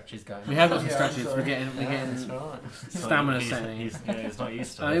couple of stretches going. We have got some Yeah, stretches. sorry. We're getting That's right. stamina he's, setting. he's not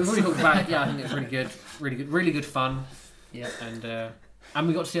used to We've it. already talked about it. Yeah, I think it's really good, really good fun. Yeah. And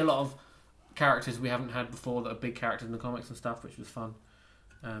we got to see a lot of characters we haven't had before that are big characters in the comics and stuff, which was fun.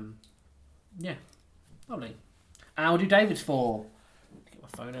 Yeah, lovely. And I'll do David's 4. Get my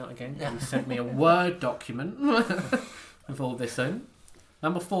phone out again. He sent me a Word document with all this in.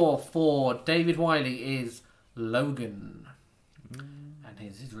 Number 4 for David Wiley is Logan. And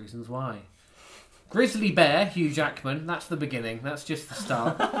here's his reasons why. Grizzly Bear, Hugh Jackman, that's the beginning, that's just the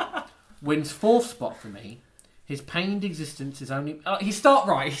start. Wins 4th spot for me. His pained existence is only... he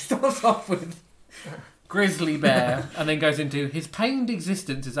starts off with Grizzly Bear and then goes into his pained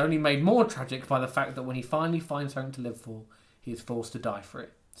existence is only made more tragic by the fact that when he finally finds something to live for, he is forced to die for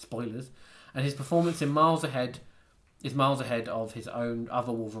it. Spoilers. And his performance is miles ahead of his own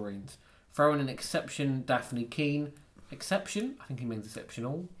other Wolverines. Throw in an exception, Daphne Keane. Exception? I think he means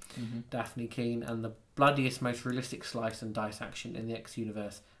exceptional. Mm-hmm. Daphne Keane and the bloodiest, most realistic slice and dice action in the X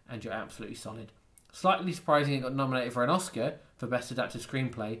universe, and you're absolutely solid. Slightly surprising it got nominated for an Oscar for Best Adapted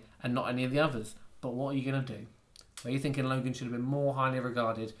Screenplay and not any of the others. But what are you going to do? Are you thinking Logan should have been more highly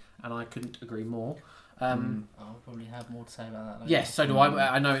regarded? And I couldn't agree more. I'll probably have more to say about that later. Yes, so do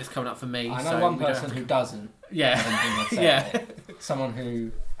I. I know it's coming up for me. I know so one we don't person have to- who doesn't. Yeah. Have anything to say Yeah. about it. Someone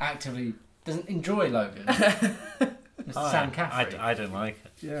who actively doesn't enjoy Logan. Mr. Sam Caffrey. I don't like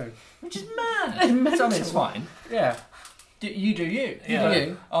it. Yeah. Which is mad. So, I mean, it's fine. Yeah. You do you. Yeah.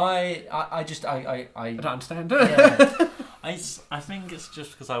 You. I I don't understand. yeah. I think it's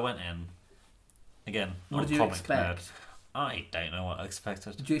just because I went in. Again, What not did you comic expect? nerd. I don't know what I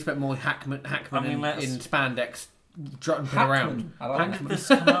expected. Did you expect more Hackman I mean, in let's- spandex jumping around? I like When that. did this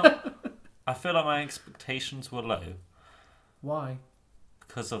come out? I feel like my expectations were low Why?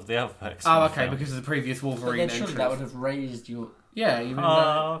 because of the other X-Men Oh, okay, film. because of the previous But Wolverine then surely entries. that would have raised your... Yeah, even though...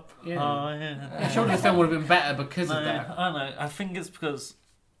 Up, Yeah. yeah. Surely the film would have been better because No, of that. I know. I think it's because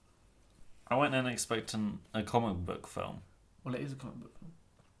I went in expecting a comic book film, Well, it is a comic book film.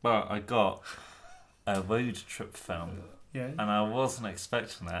 but I got a road trip film, Yeah. and I wasn't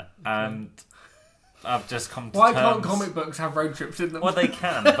expecting that. And I've just come to Why terms. can't comic books have road trips in them? Well, they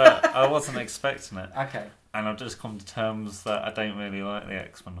can, but I wasn't expecting it. Okay. And I've just come to terms that I don't really like the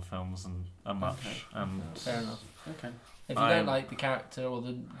X-Men films and much. Okay. And Fair enough. Okay. If you don't like the character or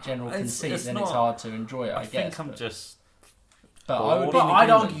the general It's- conceit, it's then not- it's hard to enjoy it, I I guess. think I'm but, just but I would be But in I'd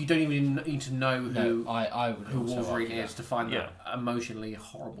agreement. argue you don't even need to know who No, I would who also Wolverine argue is to find Yeah. that emotionally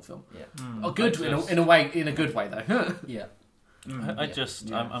horrible film. that. Oh, good in a way, in a good way though. Yeah. I just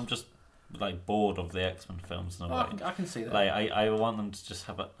Yeah. I'm just like bored of the X-Men films in a way. I can see that. Like I want them to just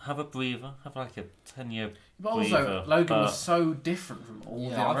have a breather, have like a 10-year. But also, breather, Logan but- was so different from all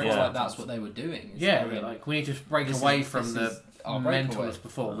the Yeah, I other feel Yeah. like that's what they were doing. It's Yeah, going, like we need to break this away is- from this the is our breakaway. mentalist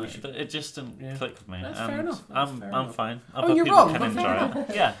before. We should. But it just didn't Yeah. click with me. That's and fair enough, that's I'm fair I'm enough. fine. Oh, Other you're people wrong, can but fair enjoy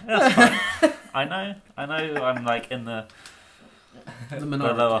it. Yeah, that's fine. I know. I'm like in the The lower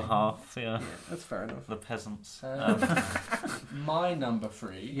minority. half. Yeah, Yeah, that's fair enough. the peasants. my number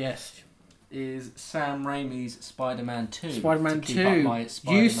 3 Yes, is Sam Raimi's Spider-Man 2. Spider-Man to keep up 2. my You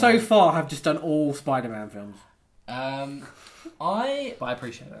Spider-Man. so far have just done all Spider-Man films, I but I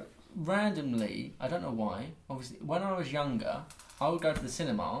appreciate that. randomly, I don't know why, obviously, when I was younger, I would go to the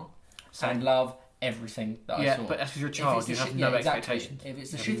cinema Same. and love everything that I Yeah, saw. but that's because you're a If child. it's You the have shit- no yeah, exactly. expectations. If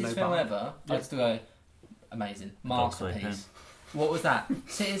it's the You have shittest no film bar. ever, Yeah. I'd still go, amazing, Dog's Way masterpiece. What was that?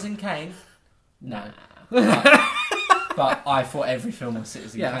 Citizen Kane? No. Nah. But I thought every film was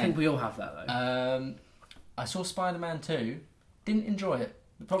Citizen Yeah, Kane. I think we all have that though. I saw Spider-Man 2, didn't enjoy it.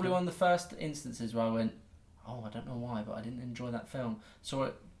 Probably Okay. one of the first instances where I went, oh, I don't know why, but I didn't enjoy that film. Saw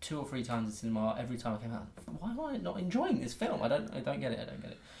it 2 or 3 times in cinema. Every time I came out, why am I not enjoying this film? I don't get it.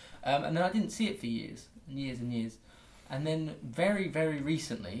 And then I didn't see it for years and years and years. And then very, very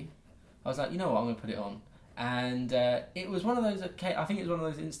recently, I was like, you know what, I'm going to put it on. And it was one of those, I think it was one of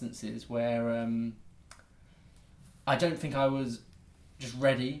those instances where I don't think I was just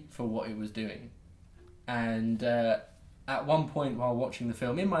ready for what it was doing. And at one point while watching the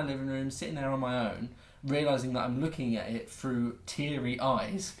film in my living room, sitting there on my own, realising that I'm looking at it through teary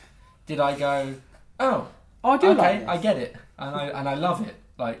eyes, did I go, oh, I do okay, like this. I get it, and I love it.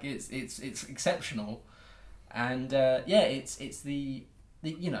 Like it's exceptional, and it's the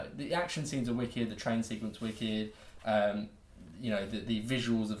you know, the action scenes are wicked, the train sequence wicked, you know, the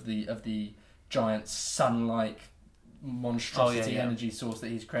visuals of the giant sun-like monstrosity energy source that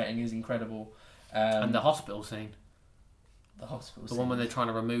he's creating is incredible. And the hospital scene, the hospital, the one when they're trying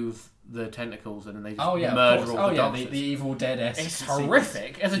to remove the tentacles and then they just of murder course. all the the doctors. Evil Dead-esque. It's sequence.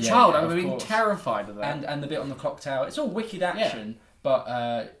 horrific. As a Yeah, child, yeah, I of remember being course. terrified of that. And the bit on the clock tower, it's all wicked action,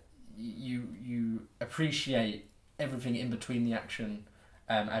 but you appreciate everything in between the action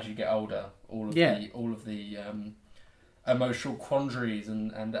as you get older. All of the emotional quandaries,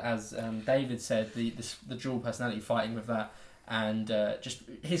 and as David said, the dual personality fighting with that, and just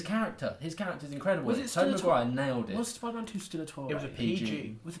his character's incredible. Was it still Tobey a Maguire nailed it. Was Spider-Man 2 still a 12? It was a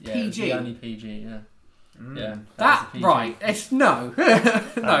PG. Was it Yeah, it was PG? the only PG. Yeah. Yeah. That was the PG. right? It's no,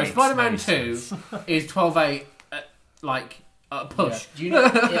 no. makes Spider-Man no 2 sense. is 12/8, like push. Yeah. Do you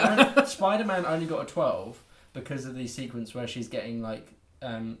know Spider-Man only got a 12 because of the sequence where she's getting like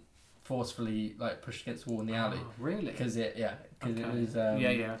forcefully like pushed against the wall in the alley. Oh, really? Because it Okay. was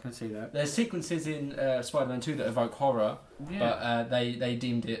yeah, I can see that. There's sequences in Spider-Man 2 that evoke horror, Yeah, but they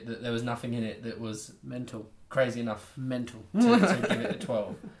deemed it that there was nothing in it that was mental, crazy enough mental. to give it a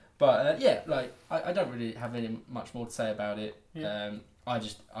 12. But like I don't really have much more to say about it. Yeah. I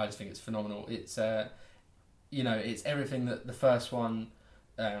just think it's phenomenal. It's it's everything that the first one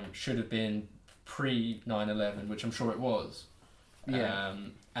should have been pre 9/11, which I'm sure it was. Yeah.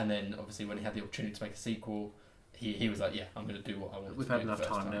 And then obviously when he had the opportunity to make a sequel, he was like, yeah, I'm going to do what I want. We've to had do enough the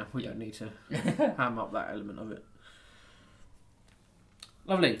first time now. We Yeah. don't need to ham up that element of it.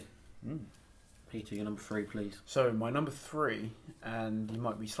 Lovely. Peter, your number 3, please. So my number 3, and you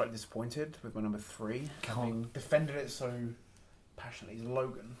might be slightly disappointed with my number 3, Come having defended it so passionately, is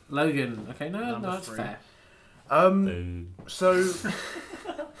Logan. Logan. Okay, no, Number that's 3. fair. Boo.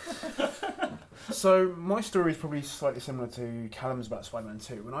 So my story is probably slightly similar to Callum's about Spider-Man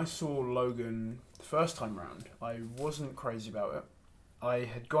 2. When I saw Logan the first time round, I wasn't crazy about it. I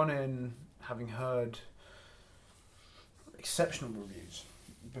had gone in having heard exceptional reviews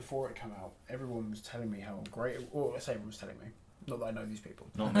before it came out. Everyone was telling me how great it, or I say everyone was telling me, not that I know these people.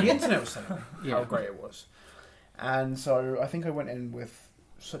 Not The me. internet was telling me Yeah. how great it was. And so I think I went in with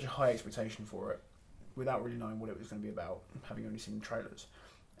such a high expectation for it without really knowing what it was going to be about, having only seen the trailers.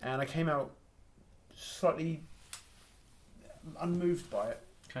 And I came out slightly unmoved by it.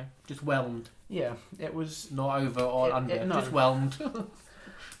 Okay, just whelmed, Yeah, it was. not over or under. no. Just whelmed.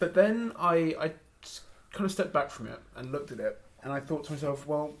 But then I kind of stepped back from it and looked at it, and I thought to myself,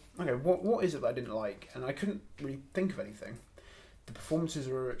 well, okay, what is it that I didn't like? And I couldn't really think of anything. The performances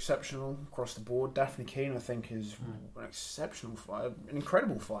were exceptional across the board. Daphne Keane, I think, is an exceptional find, an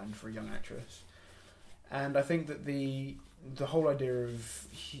incredible find for a young actress. And I think that the whole idea of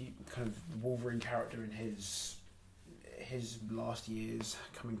kind of Wolverine character in his last years,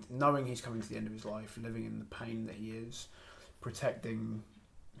 knowing he's coming to the end of his life, living in the pain that he is, protecting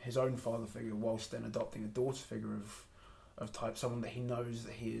his own father figure whilst then adopting a daughter figure of type, someone that he knows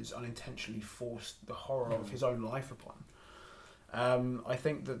that he is unintentionally forced the horror of his own life upon. I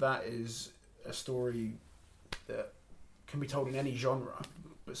think that is a story that can be told in any genre,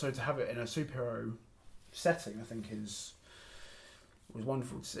 but so to have it in a superhero setting, I think was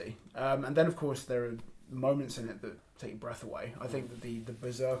wonderful to see. And then, of course, there are moments in it that take your breath away. I think that the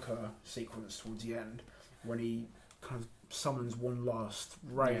Berserker sequence towards the end, when he kind of summons one last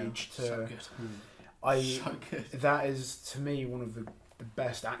rage So good. that is to me one of the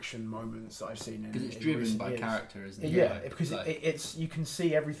best action moments that I've seen in Because it's in driven recent by years. character, isn't it? Yeah, Like- because like, it's you can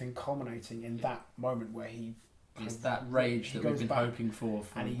see everything culminating in that moment where he it's that rage he that we've goes been back hoping for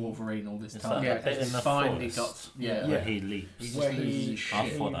from and he- Wolverine all this Is time. Yeah, that bit in it's the finally forest? got. Yeah. Where Yeah. he leaps. He just Where loses he- his shit. I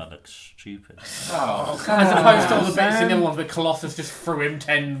thought that looked stupid. Oh, As opposed to all the bits man. in the other ones where Colossus just threw him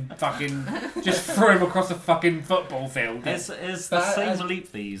just threw him across a fucking football field. Is the But same as-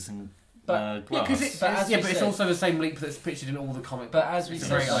 leap they use in but- Yeah, glass? because it's, But as we it's said- also the same leap that's pictured in all the comic But books. as we It's a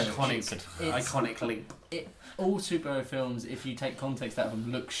said, very like, iconic, it's- iconic leap. all superhero films, if you take context out of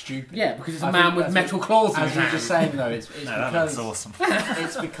them, look stupid. Yeah, because it's a I man think with that's metal claws in As his you were hand. just saying though, it's no, that looks because awesome.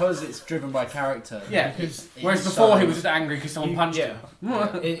 it's because it's driven by character. Yeah, because Whereas It's before so- he was just angry because someone punched him.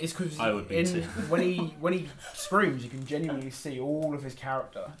 It's because I would be too. when he screams, you can genuinely see all of his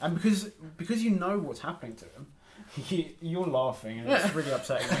character, and because you know what's happening to him, you're laughing and it's really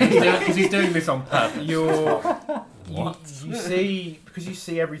upsetting. Because he's doing this on purpose. You see, because you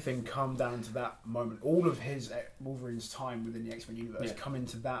see everything come down to that moment. All of his Wolverine's time within the X-Men universe Yeah. come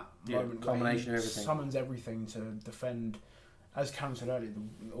into that Yeah, moment culmination where of he everything. summons everything to defend. As Callum said earlier,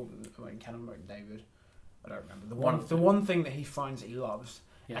 Callum or David, I don't remember the one thing that he finds that he loves,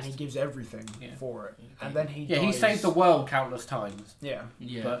 Yes. and he gives everything Yeah. for it, and then he Yeah, he dies. saved the world countless times, Yeah.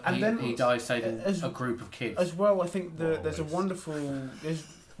 Yeah. but And he, then- he dies saving as- a group of kids. As well, I think Well, there's a always. wonderful, there's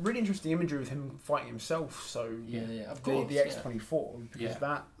really interesting imagery with him fighting himself. So yeah, of the course. X-24, because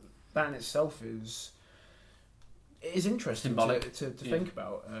Yeah. that in itself is interesting Symbolic. to Yeah. think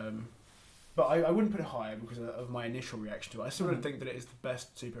about. But I wouldn't put it higher because of my initial reaction to it. I still don't think that it is the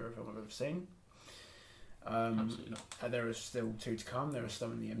best superhero film I've ever seen. Absolutely not. There are still 2 to come. There are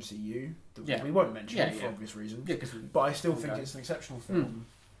some in the MCU that Yeah. we won't mention Yeah, for yeah. obvious reasons. Yeah, 'cause But I still think Okay. it's an exceptional film,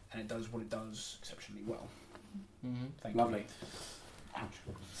 and it does what it does exceptionally well. Mm-hmm. Thank Lovely.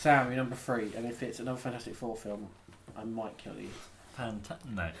 Sam, you're number 3, and if it's another Fantastic Four film, I might kill you.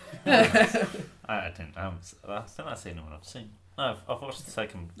 No. I didn't. I think that's the only one I've seen. No, I've watched the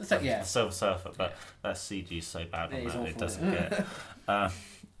second, Yeah. the Silver Surfer, but that CG is so bad on It is that, it awful. doesn't get.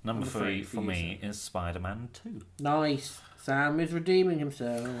 Number 3 three for for you, me is Spider-Man 2. Nice. Sam is redeeming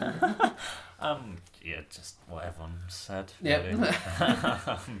himself. Yeah, just what everyone said. Yep. Really.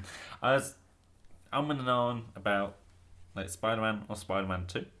 I'm in and on about like Spider-Man or Spider-Man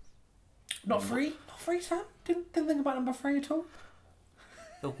 2. Not 3? Not 3, Sam? Didn't think about number 3 at all?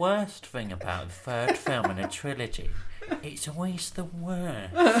 The worst thing about the third film in a trilogy, it's always the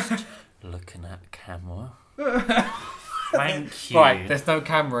worst. Looking at the camera. Thank you. Right, there's no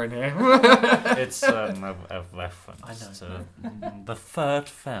camera in here. It's a reference to the third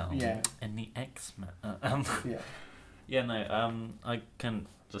film in the X-Men. Yeah. Yeah, no, I can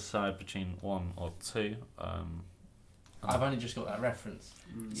decide between 1 or 2. I've only just got that reference.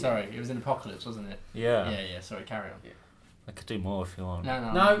 Sorry, it was in Apocalypse, wasn't it? Yeah. Yeah, sorry, carry on. I could do more if you want.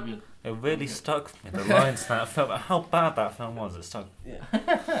 No. No. I'm good. It really stuck with me, the lines that felt, how bad that film was, it stuck. Yeah.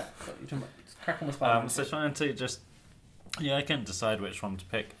 Crack on with Spider-Man. So trying to just, I can decide which one to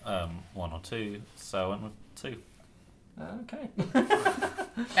pick, 1 or 2, so I went with 2. Okay.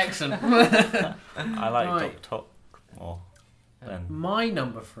 Excellent. I like Right. Doc more than My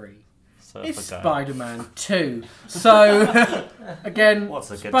number 3 Surfer is Guy. Spider-Man 2. So, again,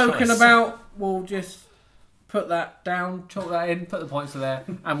 What's a good spoken choice? about, we'll just put that down, chalk that in, put the points there,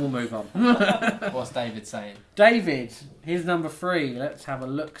 and we'll move on. What's David saying? David, here's number 3. Let's have a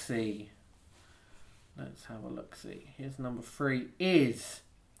look-see. Here's number 3 is...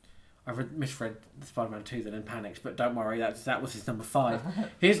 I've misread Spider-Man 2 then and panicked, but don't worry, that was his number 5.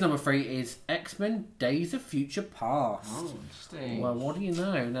 His number 3 is X-Men Days of Future Past. Oh, interesting. Well, what do you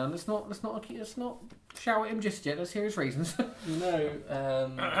know? Now, let's not shout at him just yet. Let's hear his reasons.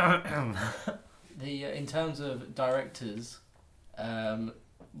 In terms of directors,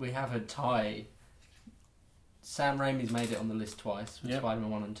 we have a tie. Sam Raimi's made it on the list twice with Yep.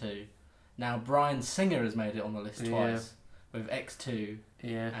 Spider-Man 1 and 2. Now Bryan Singer has made it on the list Yeah. twice with X2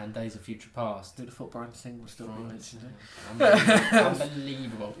 Yeah. and Days of Future Past. Who'd have thought Bryan Singer was still being mentioned?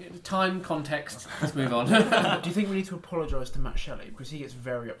 Unbelievable. Time, context. Let's move on. Do you think we need to apologise to Matt Shelley because he gets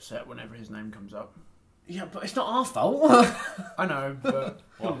very upset whenever his name comes up? Yeah, but it's not our fault. I know, but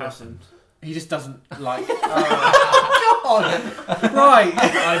What listen. He just doesn't like. God! Right.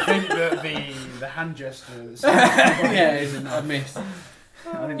 I think that the hand gestures. Yeah, isn't a miss.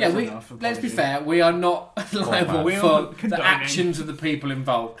 I think Yeah, that's enough let's be apology. fair. We are not liable We for aren't the condoning. actions of the people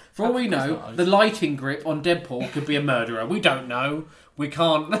involved. For all we know, not. the lighting grip on Deadpool could be a murderer. We don't know. We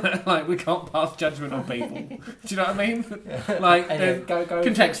can't we can't pass judgment on people. Do you know what I mean? Like Anyway, there's go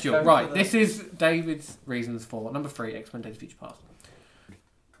contextual. go Right. for This is David's reasons for number 3, X-Men Days of Future Past.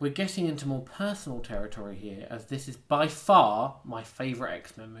 We're getting into more personal territory here, as this is by far my favourite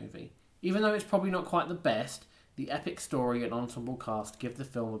X-Men movie. Even though it's probably not quite the best, the epic story and ensemble cast give the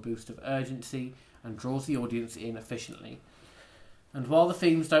film a boost of urgency and draws the audience in efficiently. And while the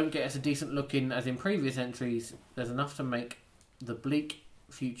themes don't get us a decent look in as in previous entries, there's enough to make the bleak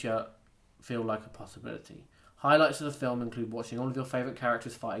future feel like a possibility. Highlights of the film include watching all of your favourite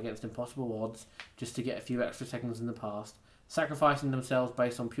characters fight against impossible odds just to get a few extra seconds in the past, sacrificing themselves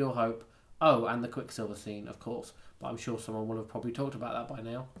based on pure hope. Oh, and the Quicksilver scene, of course. But I'm sure someone will have probably talked about that by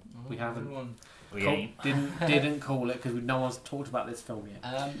now. We haven't. We ain't. Didn't call it because no one's talked about this film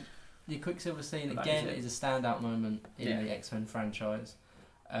yet. The Quicksilver scene That again is it. is a standout moment in Yeah. the X-Men franchise.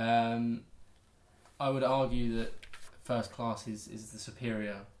 I would argue that First Class is the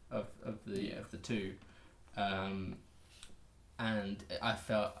superior of the two, and I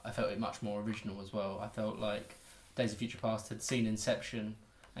felt it much more original as well. I felt like Days of Future Past had seen Inception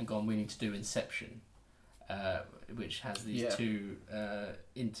and gone, we need to do Inception, which has these two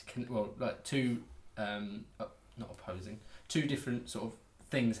two different sort of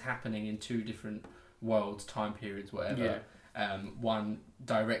things happening in two different worlds, time periods, whatever. One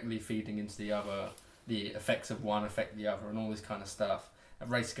directly feeding into the other, the effects of one affect the other, and all this kind of stuff. A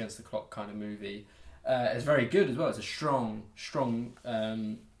race against the clock kind of movie. It's very good as well. It's a strong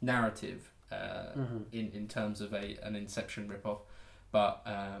narrative in terms of an Inception ripoff. But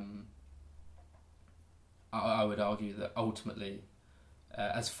I would argue that ultimately,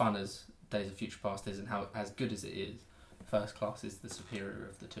 as fun as Days of Future Past is and how as good as it is, First Class is the superior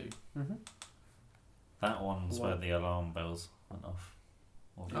of the two. Mm-hmm. That one's where the alarm bells went off.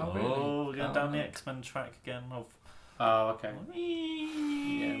 Oh, really? We're going down the Oh. X-Men track again. Oh, okay.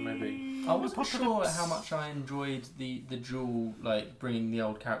 Yeah, maybe. I wasn't sure how much I enjoyed the dual, like bringing the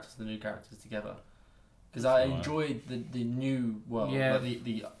old characters and the new characters together. Because I Right. enjoyed the new world, Yeah. like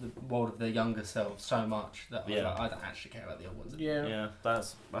the world of their younger selves so much that I was Yeah. like, I don't actually care about the old ones. Yeah. Yeah, I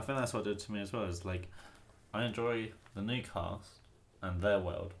think that's what it did to me as well. Is like, I enjoy the new cast and their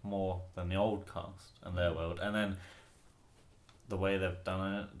world more than the old cast and their world, and then the way they've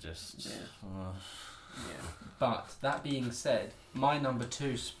done it, just Yeah. But that being said, my number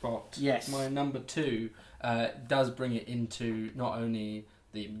 2 spot, Yes. my number 2 does bring it into not only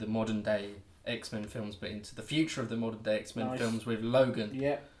the modern day X-Men films, but into the future of the modern day X-Men Nice. films with Logan.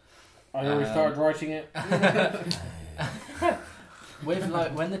 Yeah. I already started writing it.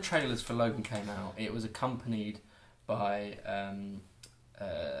 When the trailers for Logan came out, it was accompanied by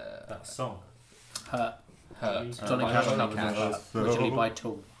that song. Hurt. Hurt. Johnny by Cash. Johnny Johnny Cash. Cash. Originally by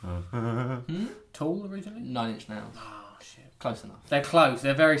Tool. Hmm? Tool originally? 9 Inch Nails. Oh shit. Close enough. They're close.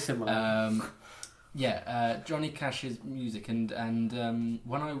 They're very similar. Johnny Cash's music, and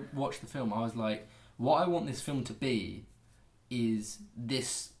when I watched the film, I was like, what I want this film to be is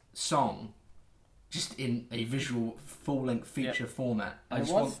this song, just in a visual full-length feature format. And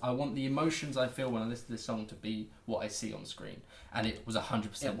it was. I want the emotions I feel when I listen to this song to be what I see on screen, and it was 100%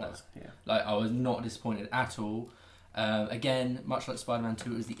 it that. was. Yeah. Like, I was not disappointed at all. Again, much like Spider-Man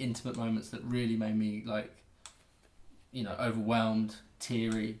 2, it was the intimate moments that really made me, like, you know, overwhelmed,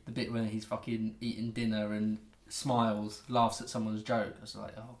 teary. The bit when he's fucking eating dinner and smiles, laughs at someone's joke. I was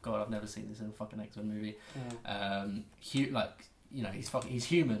like, oh god, I've never seen this in a fucking X-Men movie. Like, you know, he's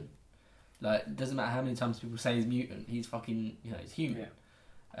human. Like, it doesn't matter how many times people say he's mutant, he's fucking, you know, he's human.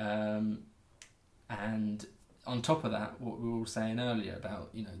 Yeah. And on top of that, what we were all saying earlier about,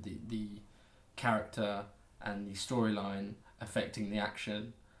 you know, the character and the storyline affecting the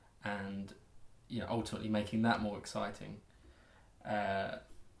action, and, you know, ultimately making that more exciting.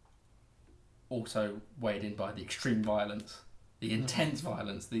 Also weighed in by the extreme violence, the intense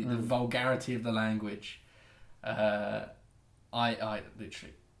violence, the vulgarity of the language. I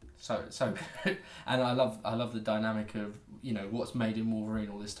literally so good. And I love the dynamic of, you know, what's made him Wolverine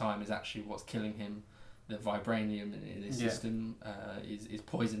all this time is actually what's killing him. The vibranium in his system is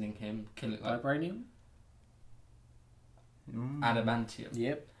poisoning him, killing, like, Vibranium? adamantium.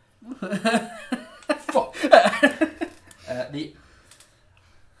 Yep. Fuck.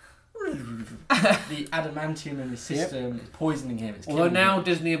 The adamantium in his system is poisoning him. It's Although killing now him.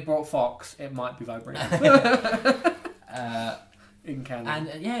 Disney have brought Fox, it might be Vibranium. In canon. And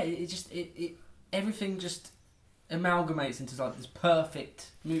it everything just amalgamates into like this perfect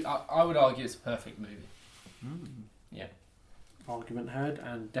movie. I would argue it's a perfect movie. Yeah. Argument heard,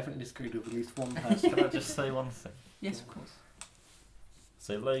 and definitely disagreed with at least one person. Can I just say one thing? Yes, of course.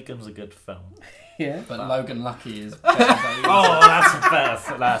 So Logan's a good film. Yeah. But Logan Lucky is. Oh, that's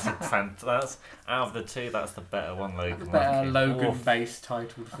a better. That's out of the two. That's the better one. Logan. Better Lucky. Logan-based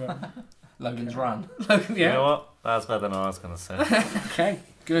titled film. Logan's Run. Logan, You know yeah. what? That's better than I was going to say. Okay,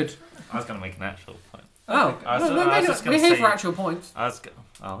 good. I was going to make an actual point. Oh, I was no, just we're gonna here say- for actual points.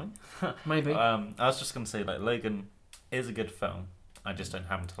 Are we? Maybe. I was just going to say, like, Logan is a good film. I just don't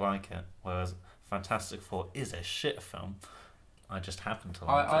happen to like it. Whereas Fantastic Four is a shit film. I just happen to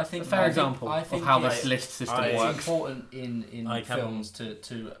like I it. think A fair example I think of how it's- this list system It's works. important in I can- films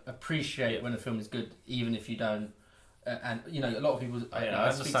to appreciate when a film is good, even if you don't. And you know, a lot of people. I speak to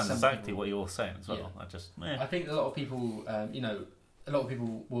understand some exactly people- what you're saying as well. Yeah. I just, I think a lot of people, you know, a lot of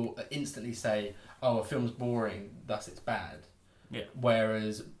people will instantly say, "Oh, a film's boring, thus it's bad." Yeah.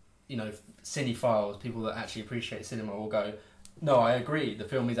 Whereas, you know, cinephiles, people that actually appreciate cinema, will go, "No, I agree. The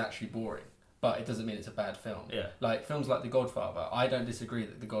film is actually boring, but it doesn't mean it's a bad film." Yeah. Like films like The Godfather, I don't disagree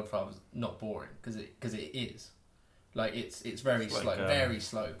that The Godfather's not boring because it is. Like it's very It's like, slow, very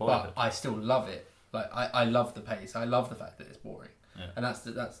slow, Boyhood. but I still love it. Like I love the pace. I love the fact that it's boring. Yeah. And that's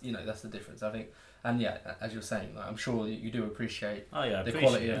the difference, I think. And yeah, as you're saying, like, I'm sure you do appreciate Oh yeah, I the appreciate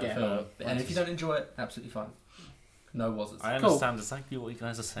quality of it. the Yeah. film. And if you don't enjoy it, absolutely fine. No wasn't. I Cool. understand exactly what you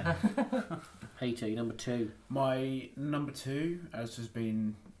guys are saying. Hater, number 2. My number 2, as has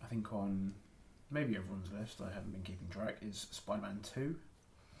been, I think, on maybe everyone's list, I haven't been keeping track, is Spider-Man 2.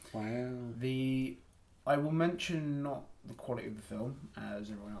 Wow. I will mention not the quality of the film, as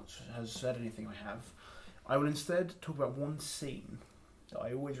everyone else has said anything I have. I will instead talk about one scene that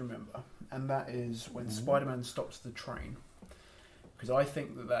I always remember, and that is when Spider-Man stops the train. Because I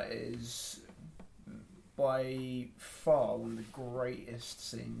think that is by far one of the greatest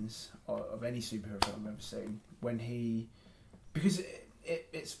scenes of any superhero film I've ever seen. When he... Because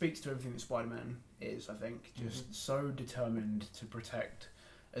it speaks to everything that Spider-Man is, I think. Just so determined to protect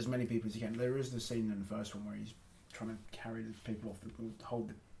as many people as he can. There is the scene in the first one where he's trying to carry the people off hold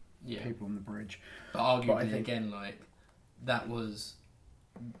the people on the bridge. But arguably, I think- again, like, that was...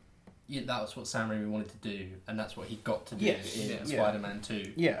 that was what Sam Raimi wanted to do, and that's what he got to do Yes, in yeah. Spider-Man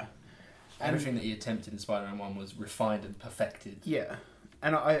 2. Yeah. And Everything that he attempted in Spider-Man 1 was refined and perfected. yeah,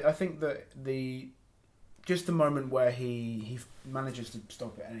 and I think that just the moment where he manages to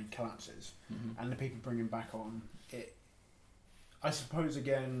stop it and he collapses, and the people bring him back on it. I suppose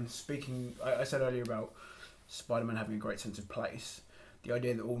again, speaking, I said earlier about Spider-Man having a great sense of place. The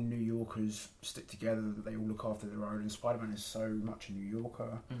idea that all New Yorkers stick together, that they all look after their own, and Spider-Man is so much a New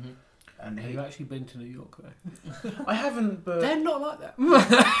Yorker. And Have you actually been to New York though? I haven't, but They're not like that.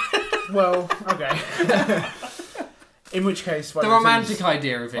 well, okay. In which case, The romantic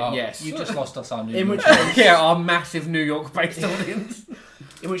idea of it, Well, yes. You just lost us our New In York. which case, Yeah, our massive New York-based audience.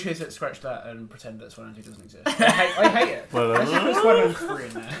 in which case, let's scratch that and pretend that Spider-Man 2 doesn't exist. I hate it. Let's just put Spider-Man 3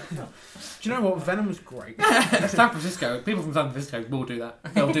 in there. Do you know what? Venom was great. San Francisco. People from San Francisco will do that.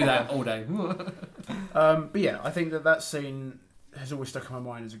 They'll do that all day. But yeah, I think that scene has always stuck in my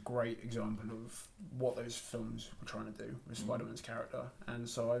mind as a great example of what those films were trying to do with Spider-Man's character, and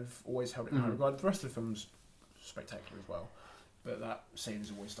so I've always held it in high regard. The rest of the film's spectacular as well, but that scene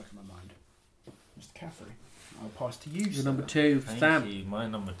has always stuck in my mind. Mr. Caffrey, I'll pass to you. Your sir. number 2, Thank Sam. you. My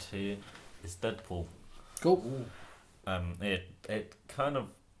number 2 is Deadpool. Cool. It kind of,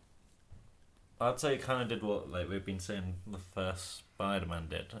 I'd say it kind of did what like we've been saying the first Spider-Man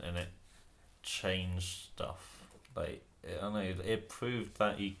did, and it changed stuff. Like I don't know, it proved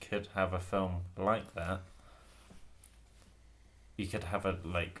that you could have a film like that. You could have a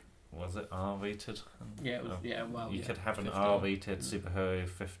was it R-rated? Yeah, it was, yeah, well, You yeah. could have an 15. R-rated superhero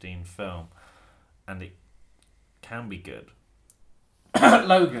 15 film, and it can be good.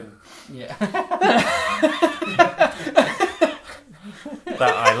 Logan. Yeah.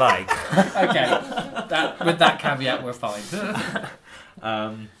 That I like. Okay. With that caveat, we're fine.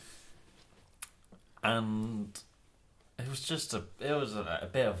 And it was just a bit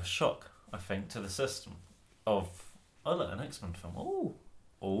of a shock, I think, to the system of look, an X-Men film. Ooh.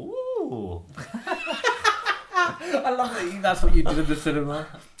 I love that that's what you did in the cinema.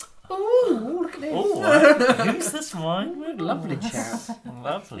 Ooh, look at this. Who's this wine? Lovely chap.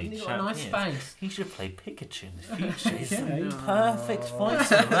 Lovely He's chap. got a nice yes. face. He should play Pikachu in the future. He's Yeah. the perfect voice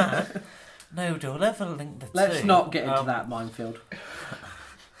for that. No, don't ever link the two. Let's not get into that minefield.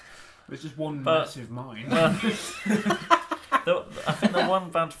 It's just one But- massive mine. I think the one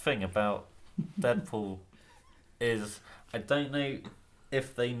bad thing about Deadpool is I don't know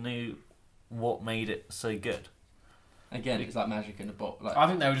if they knew what made it so good. Again, it's like magic in a box. Like, I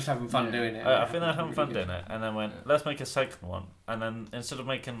think they were just having fun Yeah. doing it. I think they're having fun doing it, and then went, let's make a second one. And then instead of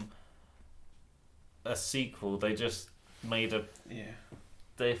making a sequel, they just made a Yeah.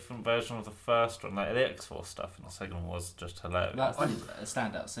 different version of the first one. Like the X-Force stuff in the second one was just hilarious. that's a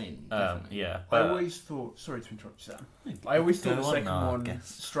standout scene. Definitely. Yeah, I but always thought. Sorry to interrupt you, Sam. I always thought Go the on second now, I one guess.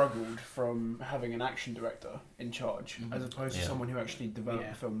 struggled from having an action director in charge, as opposed to Yeah. someone who actually developed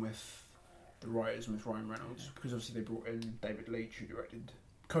Yeah. the film with the writers, with Ryan Reynolds, because obviously they brought in David Leitch, who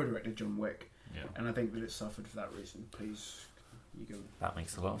co-directed John Wick, yeah, and I think that it suffered for that reason. Please, you go. that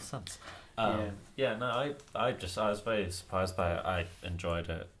makes a lot of sense. Yeah. Yeah, no, I was very surprised by it. I enjoyed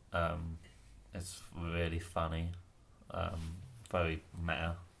it. It's really funny, very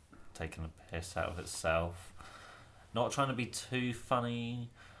meta, taking a piss out of itself, not trying to be too funny.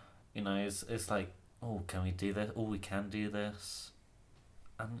 You know, it's like, oh, can we do this? Oh, we can do this,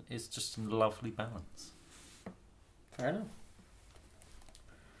 and it's just a lovely balance. Fair enough.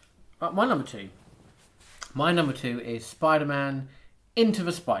 My number 2. My number 2 is Spider-Man Into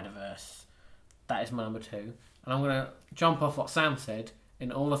the Spider-Verse. That is my number 2. And I'm going to jump off what Sam said.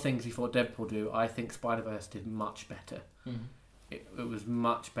 In all the things he thought Deadpool do, I think Spider-Verse did much better. It was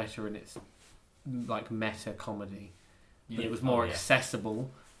much better in its meta comedy. Yeah. It was more Oh, yeah. accessible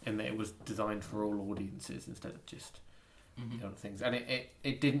in that it was designed for all audiences instead of just the other things. And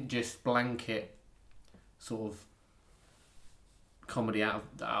it didn't just blanket sort of comedy out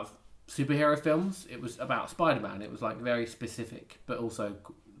of superhero films. It was about Spider-Man. It was very specific, but also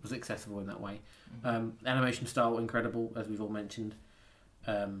was accessible in that way. Animation style incredible, as we've all mentioned.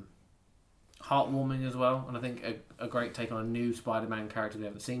 Heartwarming as well, and I think a great take on a new Spider-Man character we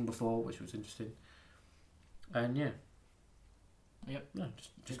haven't seen before, which was interesting. And yeah, Yep. no,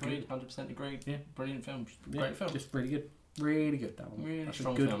 just Agreed. 100% agreed. Yeah. Brilliant film. Yeah, Great film. just really good, that one. Really That's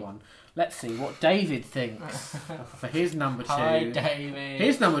strong a good film. one. Let's see what David thinks for his number 2. Hi, David.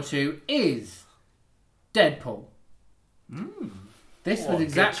 His number 2 is Deadpool. This What was a good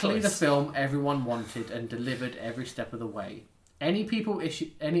exactly the choice. film everyone wanted and delivered every step of the way. Any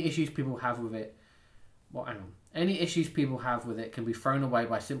issues people have with it, any issues people have with it can be thrown away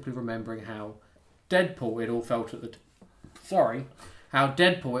by simply remembering how Deadpool it all felt at the how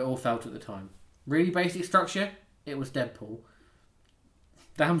Deadpool it all felt at the time. Really basic structure, it was Deadpool.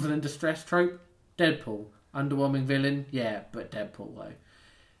 Damsel in distress trope, Deadpool. Underwhelming villain, yeah, but Deadpool though.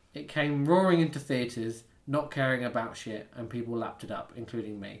 It came roaring into theatres, not caring about shit, and people lapped it up,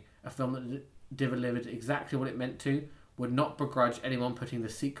 including me. A film that delivered exactly what it meant to. Would not begrudge anyone putting the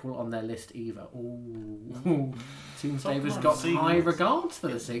sequel on their list either. Ooh. Seems David's got high regards for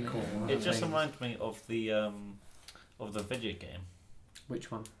the sequel. It just reminds me of the video game.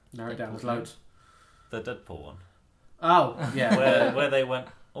 Which one? Narrow it down. There's loads. The Deadpool one. Oh, yeah. Where they went,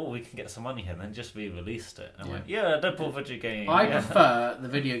 oh, we can get some money here, and then just re-released it. And went, yeah, Deadpool video game. I prefer the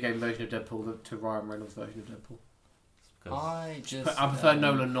video game version of Deadpool to Ryan Reynolds' version of Deadpool. I prefer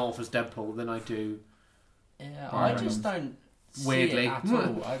Nolan North as Deadpool than I do. Yeah, I just don't. Weirdly, see it at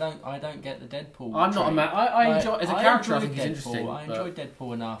all. I don't get the Deadpool. I'm not a man. I enjoy as a character. I think it's Deadpool. interesting. I enjoyed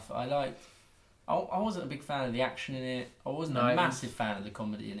Deadpool enough. I wasn't a big fan of the action in it. I wasn't a massive fan of the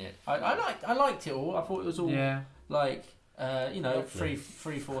comedy in it. I liked it all. I thought it was all like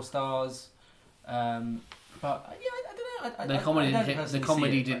 3-4 stars. But yeah, I don't know. The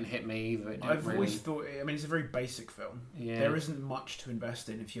comedy didn't hit me either. I've always thought. I mean, it's a very basic film. Yeah. There isn't much to invest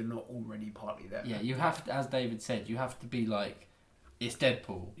in if you're not already partly there. Yeah, you have to, as David said, you have to be like, it's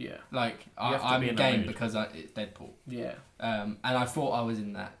Deadpool. Yeah. Like I'm in game because it's Deadpool. Yeah. And I thought I was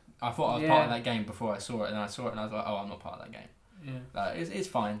in that. I thought I was part of that game before I saw it, and I saw it and I was like, oh, I'm not part of that game. Yeah. It's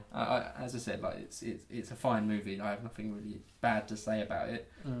fine. As I said, like it's a fine movie. And I have nothing really bad to say about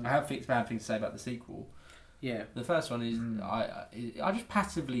it. I have bad things to say about the sequel. Yeah, the first one is I just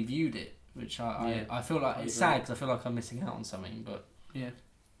passively viewed it, which I feel like it's sad because I feel like I'm missing out on something, but it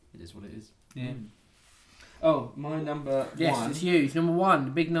is what it is. Yeah. Oh, my number one. Yes, it's you. It's number one,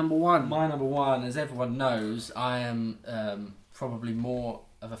 the big number one. My number one, as everyone knows, I am probably more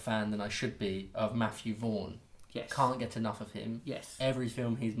of a fan than I should be of Matthew Vaughn. Yes. Can't get enough of him. Yes. Every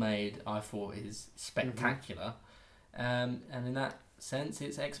film he's made, I thought, is spectacular, and in that sense,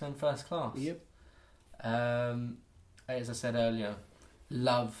 it's X-Men First Class. Yep. As I said earlier,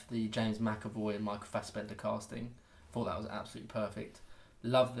 love the James McAvoy and Michael Fassbender casting. Thought that was absolutely perfect.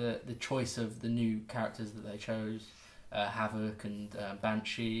 Love the choice of the new characters that they chose, Havoc and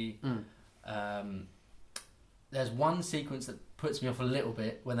Banshee. There's one sequence that puts me off a little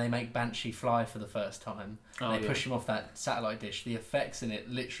bit when they make Banshee fly for the first time. They push him off that satellite dish. The effects in it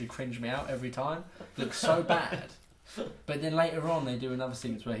literally cringe me out every time. Looks so bad. But then later on, they do another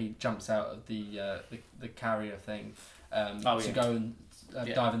sequence where he jumps out of the carrier thing to go and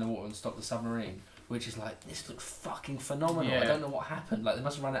dive in the water and stop the submarine, which is like, this looks fucking phenomenal. I don't know what happened. Like they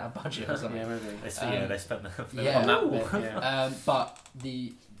must have run out of budget or something. They spent the on that bit. But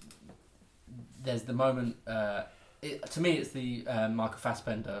there's the moment. To me, it's the Michael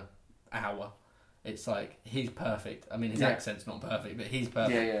Fassbender hour. It's like he's perfect. I mean, his accent's not perfect, but he's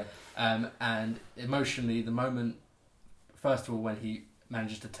perfect. And emotionally, the moment. First of all, when he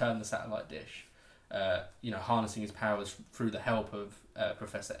manages to turn the satellite dish, harnessing his powers through the help of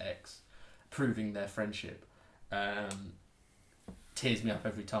Professor X, proving their friendship, tears me up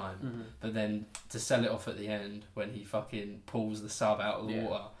every time. Mm-hmm. But then to sell it off at the end, when he fucking pulls the sub out of the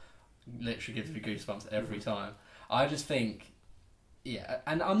water, literally gives me goosebumps every time. I just think,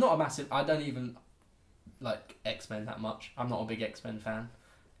 and I'm not a massive. I don't even like X-Men that much. I'm not a big X-Men fan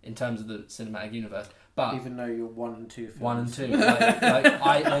in terms of the cinematic universe. But even though you're 1 and 2 films. 1 and 2.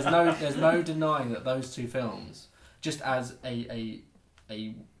 There's no denying that those two films, just as a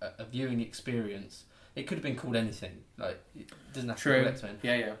viewing experience, it could have been called anything. Like it doesn't have to be X-Men.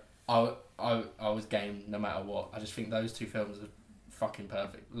 Yeah. I was game no matter what. I just think those two films are fucking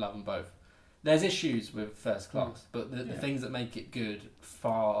perfect. Love them both. There's issues with First Class, but the things that make it good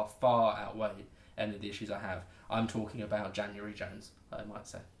far outweigh any of the issues I have. I'm talking about January Jones, I might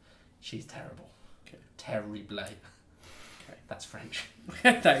say. She's terrible. Terrible. Okay. That's French.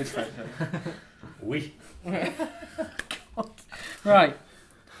 That is French. Oui. God. Right.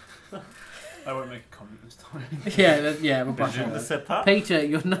 I won't make a comment this time. We'll brush on. Peter,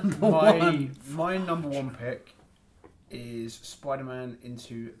 your number one. My number one pick is Spider-Man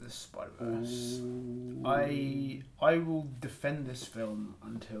Into the Spider-Verse. I will defend this film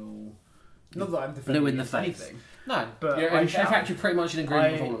until... Not that I'm defending blue in the face. Anything. No, but in fact, you're pretty much in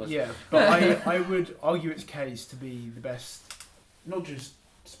agreement with all of us. Yeah, but I would argue its case to be the best, not just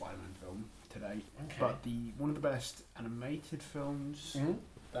Spider-Man film today, but one of the best animated films. Mm-hmm.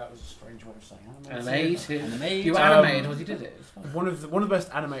 That was a strange way of saying animated. You were animated, or you did it. One of the best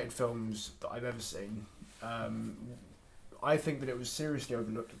animated films that I've ever seen. I think that it was seriously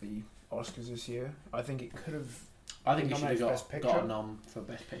overlooked at the Oscars this year. I think it could have I think you should have Nominated Best got a Picture. nom for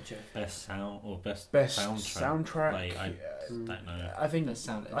best picture. Best sound or best soundtrack. Like, I Mm. don't know. I think Best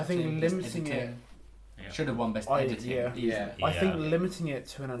sound I think editing, best limiting it. editing. Yeah. Should have won best I- editing. yeah. easily. Yeah. I think Yeah. limiting it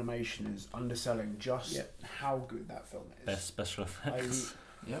to an animation is underselling just Yeah. how good that film is. Best special effects.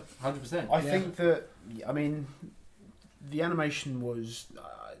 Yep. 100%. I Yeah. think that, I mean, the animation was,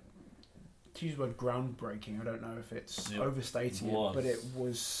 to use the word groundbreaking, I don't know if it's It overstating it, was. but it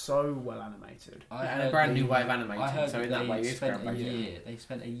was so well animated. I And a heard brand new they- way of animating, I heard so in that they way it's spent a groundbreaking. year. They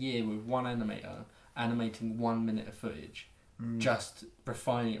spent a year with one animator animating 1 minute of footage, Mm. just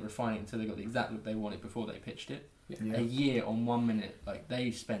refining it until they got the exact look they wanted before they pitched it. Yeah. A year on 1 minute, like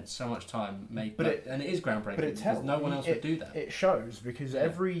they spent so much time making. But it- and it is groundbreaking but it because tells- no one else would do that. It shows because Yeah.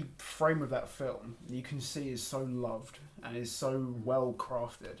 every frame of that film you can see is so loved and is so well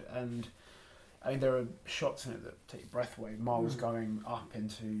crafted. And I mean, there are shots in it that take your breath away. Miles going up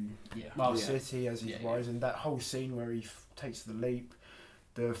into yeah. Well, the yeah. city as he's Yeah, yeah. rising. That whole scene where he takes the leap,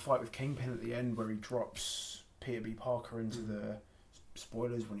 the fight with Kingpin at the end where he drops Peter B. Parker into the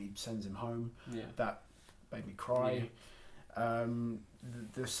spoilers when he sends him home. Yeah. That made me cry.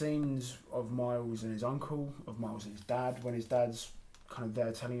 The scenes of Miles and his uncle, of Miles and his dad, when his dad's kind of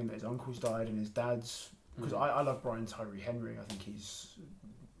there telling him that his uncle's died, and his dad's because Mm. I love Brian Tyree Henry. I think he's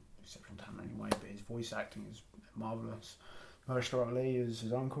exceptional talent anyway, but his voice acting is marvelous. Mahershala Ali is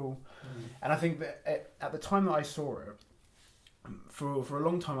his uncle, and I think that at the time that I saw it, for a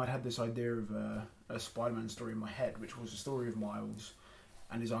long time I'd had this idea of a Spider-Man story in my head, which was the story of Miles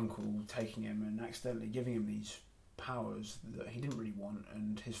and his uncle taking him and accidentally giving him these powers that he didn't really want,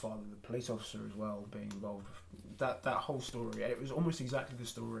 and his father, the police officer as well, being involved. That whole story, it was almost exactly the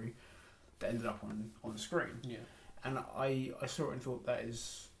story that ended up on the screen. Yeah. And I saw it and thought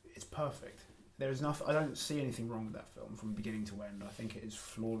it's perfect. There is nothing. I don't see anything wrong with that film from beginning to end. I think it is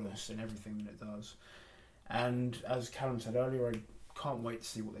flawless in everything that it does. And as Callum said earlier, I can't wait to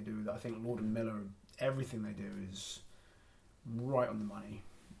see what they do with it. I think Lord and Miller, everything they do is right on the money.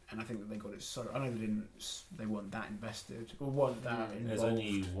 And I think that they got it so. I know they weren't that invested or weren't that involved. There's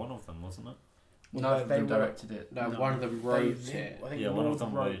only one of them, wasn't it? None of them directed it. No, one of them wrote it. I think Yeah, one of Lord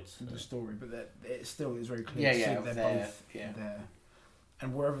them wrote wrote the it. story, but it still is very clear Yeah, to see yeah, that they're they're- both yeah. there.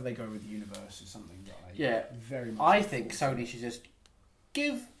 And wherever they go with the universe is something that I Yeah. very much. I look think forward Sony should just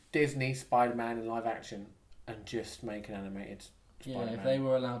give Disney Spider-Man in live action and just make an animated Yeah, Spider-Man. if they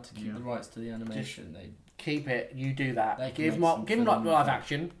were allowed to keep Yeah. the rights to the animation, they Keep it. You do that. They can Give make them some give them phenomenal live films.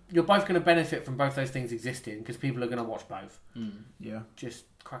 action. You're both going to benefit from both those things existing because people are going to watch both. to. Yeah, Just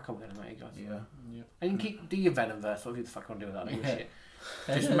crack on with animated guys. yeah. Yeah. And you can do your Venomverse. Whatever the fuck you want to do with that? I don't give a Yeah. shit.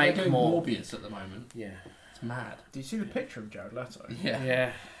 They're- Just they're make doing more. Morbius at the moment. Yeah. It's mad. Do you see the picture of Jared Leto? Yeah.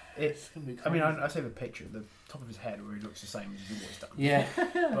 Yeah. It's. gonna be I mean, crazy. I say the picture, the top of his head where he looks the same as he's always done. Yeah.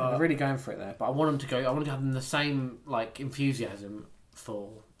 But They're really going for it there. But I want them to go. I want to have them the same like enthusiasm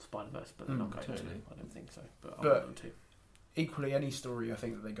for Spider-Verse, but they're not going totally. to. I don't think so. But I But- want them to. equally, any story I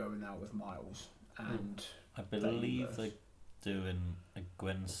think that they go in now with Miles and I believe universe. they're doing a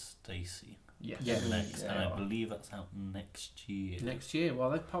Gwen Stacy yes, Yeah. next, and I Yeah. believe that's out next year. Next year, well,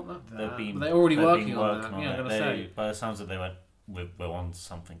 they've pumped that. They've been, But they're already they've working been on working that. Yeah, I'm it. gonna They, say. by the sounds of it, they went, we're on to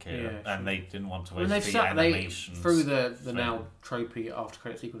something here, Yeah, and sure. they didn't want to When waste they've the set, they animations. through the thing. now tropey after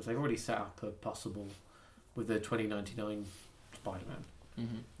credit sequence, they've already set up a possible with the 2099 Spider-Man.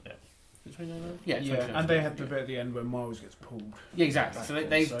 Mm-hmm. Is it 2099? Yeah, yeah, 2099. and they had the bit at the end where Miles gets pulled. Yeah, exactly. So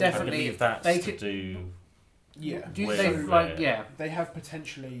they've So- I definitely. believe that's they to could- do. Yeah, Do you Where- think like where- yeah, they have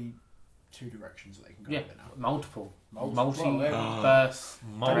potentially two directions that they can go yeah, with it now. multiple, Multiple. Well, multi-verse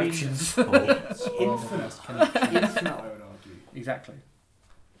directions. Infinite connection. Infinite, I would argue. Exactly.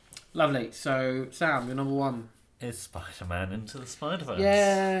 Lovely. So Sam, you're number one. Is Spider-Man into the Spider-Verse?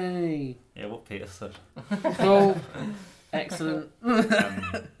 Yay! Yeah, what Peter said. Cool. Excellent.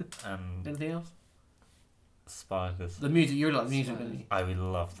 And Anything else? spiders. The music. You like the music, don't you? I would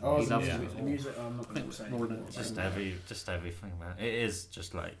love the Oh, He the loves music. music. The music, I'm not going to say More than anymore. Just everything, man. It is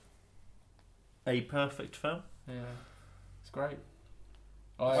just like a perfect film. Yeah, it's great.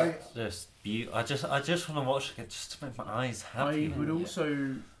 I, Just I just want to watch it just to make my eyes happy. I would Yeah.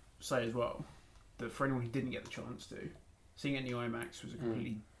 also say as well that for anyone who didn't get the chance to, seeing it in the IMAX was a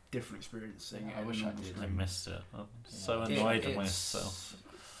completely different experience. Seeing it I in wish the I normal did. I screen. missed it. I'm so Yeah. annoyed at It's- myself.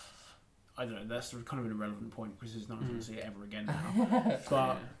 I don't know. That's kind of an irrelevant point because there's no one's going Mm. to see it ever again now.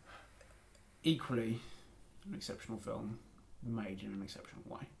 But equally, an exceptional film made in an exceptional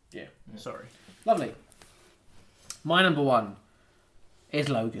way. Yeah. Sorry. Lovely. My number one is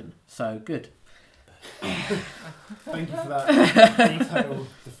Logan. So good. Thank you for that detailed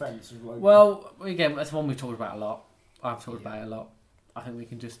defence of Logan. Well, again, that's one we've talked about a lot. I've talked about it a lot. I think we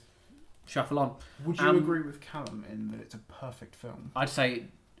can just shuffle on. Would you agree with Callum in that it's a perfect film? I'd say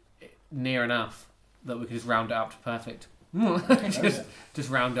near enough that we could just round it up to perfect. just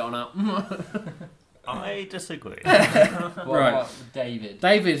round it on up. I disagree. What Right. about David?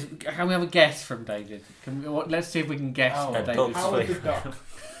 David, can we have a guess from David? Let's see if we can guess Oh, from Dog's David. Howard the Sleep. Duck.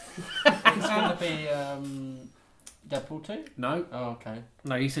 It's going to be Deadpool 2? No, Oh, okay.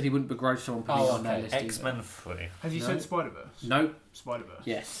 no, he said he wouldn't begrudge someone putting it Oh, on their okay. list. either. X-Men 3. Has he No. said Spider-Verse? No, Spider-Verse.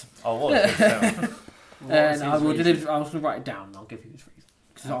 yes. Oh, what a good film. What's I his will reason? deliver. I was going to write it down. I'll give you his reason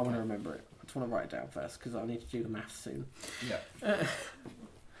because I want Okay. to remember it. I just want to write it down first because I need to do the maths soon. Yeah.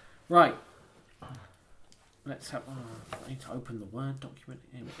 Right. Let's have. I need to open the Word document.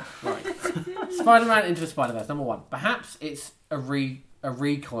 Here we go. Right. Spider-Man Into the Spider-Verse. Number 1. Perhaps it's a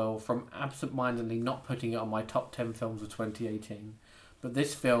recoil from absent-mindedly not putting it on my top 10 films of 2018. But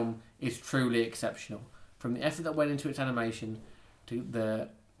this film is truly exceptional. From the effort that went into its animation to the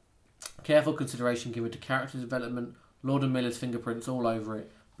careful consideration given to character development, Lord and Miller's fingerprints all over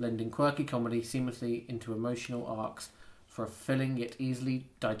it, blending quirky comedy seamlessly into emotional arcs for a filling yet easily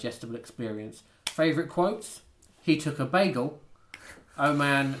digestible experience. Favourite quotes? He took a bagel. Oh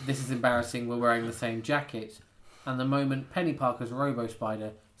man, this is embarrassing, we're wearing the same jacket. And the moment Penny Parker's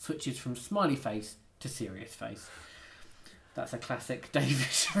Robo-Spider switches from smiley face to serious face. That's a classic David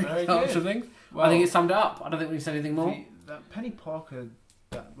Very answer good. thing. Well, I think it summed it up. I don't think we can say anything more. That Penny Parker,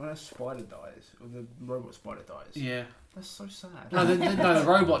 when a spider dies, or the robot spider dies, Yeah. that's so sad. No, the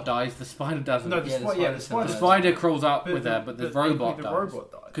robot dies, the spider doesn't. No, the Yeah, the spider the dies. spider crawls up with her, but the robot the dies.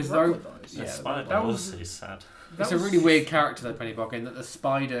 robot dies. 'Cause the the robot dies. The Yeah, spider that was was- so sad. that It's a was- really weird character, though, Penny Parker, in that the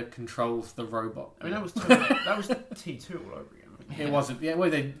spider controls the robot. I mean, that was T2 all over again. It wasn't. Yeah, well,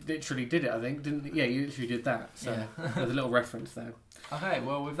 they literally did it, I think. Didn't? Yeah, you literally did that. So Yeah. there's a little reference there. Okay,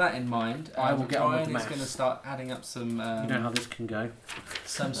 well, with that in mind, I will get on with Ryan the is maths. going to start adding up some You know how this can go.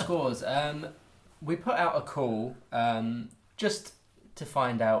 some scores. We put out a call just to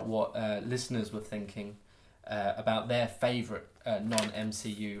find out what listeners were thinking about their favourite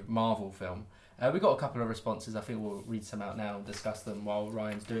non-MCU Marvel film. We got a couple of responses. I think we'll read some out now and discuss them while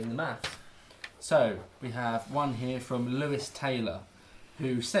Ryan's doing the maths. So, we have one here from Lewis Taylor,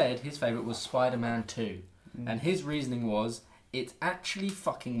 who said his favourite was Spider-Man 2. And his reasoning was, it's actually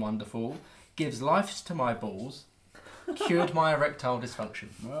fucking wonderful, gives life to my balls, cured my erectile dysfunction.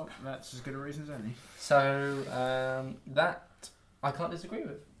 Well, that's as good a reason as any. So, that I can't disagree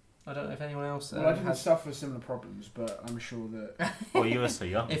with. I don't know if anyone else Well, I didn't has... suffer similar problems, but I'm sure that... Well, you were so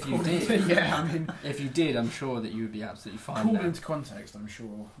young. If you did, yeah, I mean, if you did, I'm sure that you would be absolutely fine called now. into context, I'm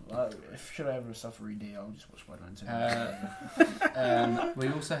sure. If should I ever suffer ED, I'll just watch Spider-Man 2. We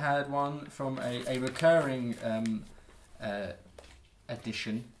also had one from a recurring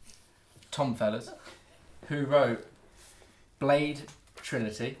edition, Tom Fellas, who wrote Blade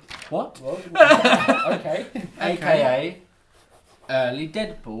Trinity, What? Okay. aka early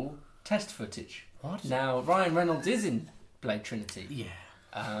Deadpool test footage. What? Now, Ryan Reynolds is in Blade Trinity. Yeah.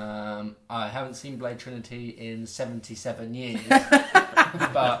 I haven't seen Blade Trinity in 77 years,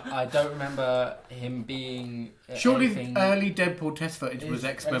 but I don't remember him being Surely anything early Deadpool test footage was Is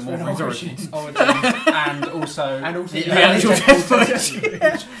X-Men X-Men Wolverine's Origins. Origins. Origins and also And also the the early actual Deadpool test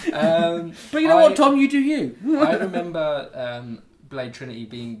footage. But you know what, Tom? You do you. I remember Blade Trinity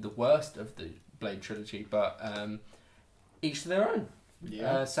being the worst of the Blade trilogy, but each to their own.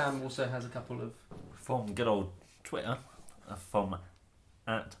 Yeah. Sam also has a couple of... From good old Twitter, from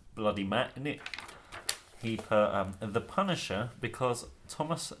 @BloodyMatt, he put The Punisher because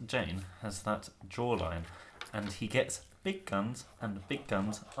Thomas Jane has that jawline and he gets big guns and big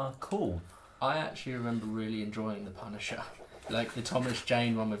guns are cool. I actually remember really enjoying The Punisher. Like the Thomas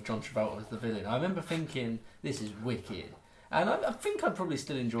Jane one with John Travolta as the villain. I remember thinking, this is wicked. And I think I'd probably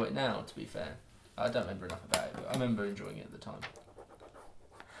still enjoy it now, to be fair. I don't remember enough about it, but I remember enjoying it at the time.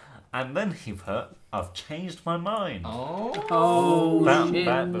 And then he put, I've changed my mind. Oh, that shit.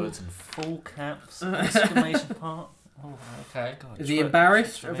 but it's in full caps, exclamation part. Oh, Okay. God, Is he Twitter-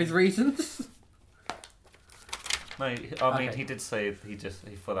 embarrassed Twitter of his me. reasons? No, I mean Okay. he did say he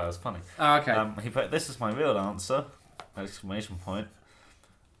thought that was funny. Oh, okay. He put, this is my real answer! Exclamation point.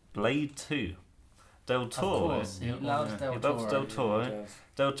 Blade 2. Del Toro. course, he loves Del He loves Toro. Del Toro.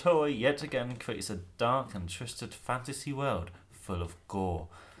 Del Toro yet again creates a dark and twisted fantasy world full of gore.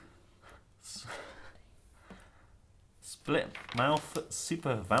 Split mouth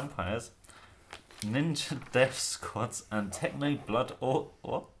super vampires, ninja death squads, and techno blood or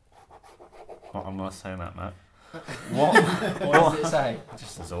what? Oh, I'm not saying that, Matt. What? What does it say?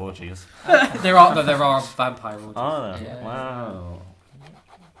 Just as orgies. there are vampire orgies. Oh, Yeah. wow.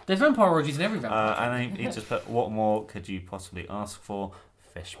 There's vampire orgies in every vampire. And he just put, what more could you possibly ask for?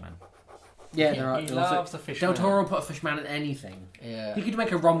 Fishmen. Yeah, there are. He there also- loves the fish. Del Toro put a fishman in anything. Yeah. He could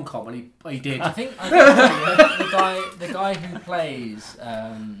make a rom-com, and he did. I think the guy who plays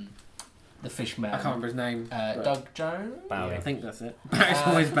the fishman. I can't remember his name. but- Doug Jones. Bowie. I think that's it. It's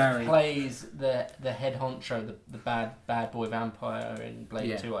always Barry. Plays the head honcho, the bad boy vampire in Blade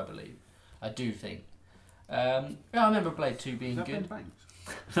Yeah. 2, I believe. I do think. Yeah, I remember Blade 2 being Is that good. Ben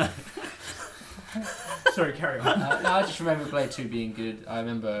Banks? Sorry, carry on. No, I just remember Blade 2 being good. I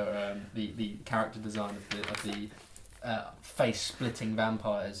remember the character design of the face splitting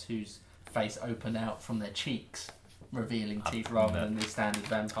vampires whose face opened out from their cheeks, revealing teeth rather than the standard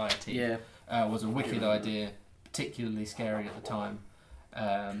vampire teeth. Yeah. Was a wicked idea, particularly scary at the time.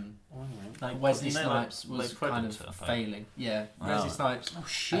 Like Wesley Snipes was kind of failing. Yeah, Wesley Snipes Oh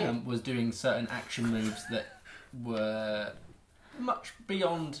shit. was doing certain action moves that were much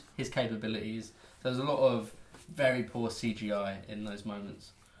beyond his capabilities. There was a lot of very poor CGI in those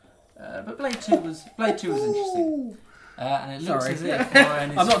moments. But Blade 2 was interesting. And it looks Sorry. as if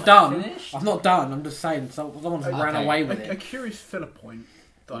Ryan is I'm not done. finished. I'm not done. I'm just saying someone's ran Okay. away with A it. curious filler point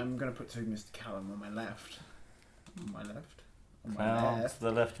that I'm going to put to Mr. Callum on my left. On my left? On my Well, left. to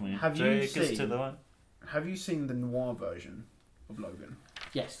the left, me. Have you Jake is seen- to the right. Have you seen the noir version of Logan?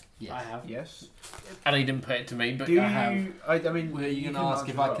 Yes, Yes. I have. Yes. And he didn't put it to me, but Do I have. you? I mean, Were you going to can ask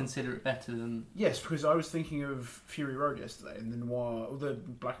answer if I well. consider it better than... Yes, because I was thinking of Fury Road yesterday and the noir, or the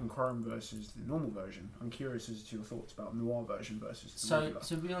black and chrome versus the normal version. I'm curious as to your thoughts about noir version versus the So, regular.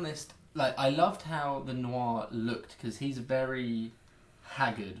 to be honest, like I loved how the noir looked because he's very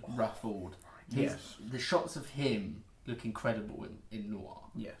haggard, ruffled. Yes. The shots of him look incredible in noir.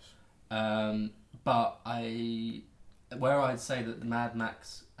 Yes. But where I'd say that the Mad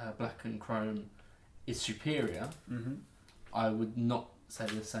Max Black and Chrome is superior, Mm-hmm. I would not say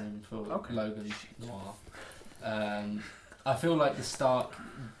the same for Okay. Logan Noir. I feel like the stark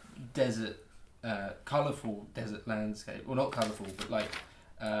desert, colourful desert landscape, well not colourful, but like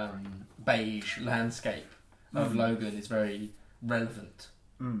beige landscape of Mhm. Logan is very relevant.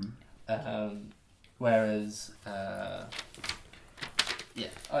 Mm. Whereas, yeah,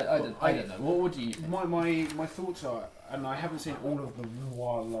 I don't know. What do you think? My thoughts are, and I haven't seen all of the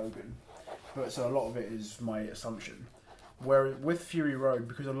noir Logan, but so a lot of it is my assumption. Where with Fury Road,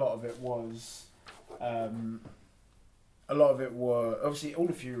 because a lot of it was, obviously all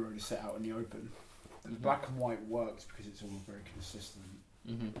of Fury Road is set out in the open. The black and white works because it's all a very consistent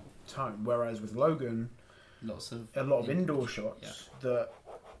Mm-hmm. tone. Whereas with Logan, Lots of a lot of indoor shots yeah. that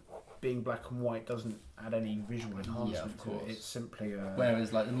being black and white doesn't add any visual enhancement Yeah, of to course. it. It's simply a...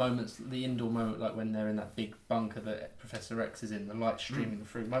 Whereas, like the indoor moment, like when they're in that big bunker that Professor X is in, the light streaming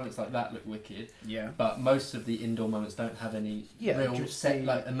through, moments like that look wicked. yeah. But most of the indoor moments don't have any Yeah, real just set, the-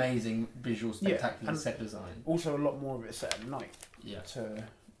 like amazing visual, Yeah, spectacular and- set design. Also, a lot more of it set at night Yeah, to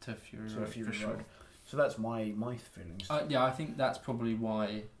Fury to Road Fury for sure. Road. So that's my feelings. Yeah, I think that's probably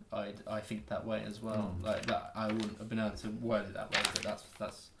why I think that way as well. Like that, I wouldn't have been able to word it that way, but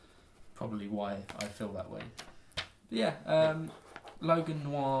that's probably why I feel that way. But yeah, Logan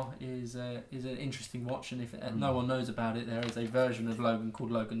Noir is an interesting watch, and if no one knows about it, there is a version of Logan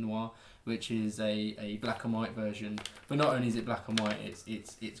called Logan Noir, which is a black and white version. But not only is it black and white,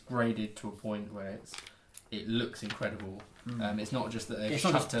 it's graded to a point where it looks incredible. It's not just that they've It's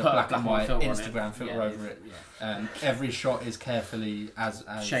not chucked just a put a black and white filter on Instagram filter Yeah, over it. Yeah. Every shot is carefully as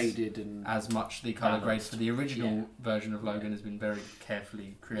Shaded and as much the colour grades balanced. for the original Yeah. version of Logan has been very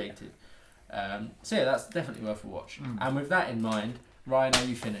carefully created. So yeah, that's definitely worth a watch. And with that in mind, Ryan, are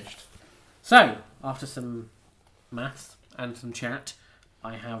you finished? So, after some maths and some chat,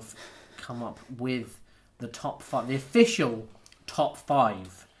 I have come up with the top 5, the official top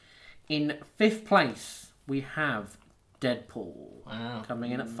 5. In 5th place, we have Deadpool Wow.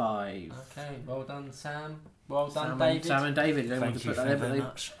 coming in at 5. Okay, well done, Sam. Well done, Sam David. Sam and David. They want Thank to you put that there, very but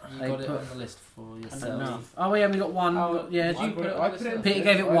much. You they got it put- on the list for they yourself. enough. Oh, we only got one. Oh, yeah, did you put it on the list? Peter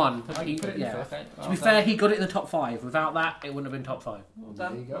gave it 1. I He- put it in yeah. fifth, okay. To be fair, he got it in the top 5. Without that, it wouldn't have been top 5. Well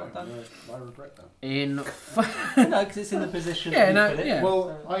done. There you go. Well done. I regret that. In No, because it's in the position. Yeah, that no, you put it. yeah.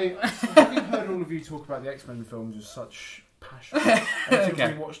 Well, having heard all of you talk about the X-Men films with such passion, I think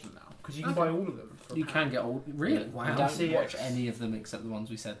Okay. we watched them now because you can buy all of them. For you can get all. Really? We Wow. don't CX. watch any of them except the ones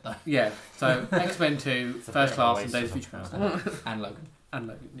we said though, Yeah. So X-Men 2, It's a First bit Class, of a and waste Days of of Future time. Past. and Logan. And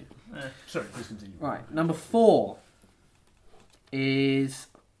Logan. Yeah. Sorry, please continue. Right, number 4 is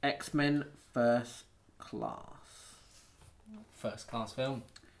X-Men First Class. First class film.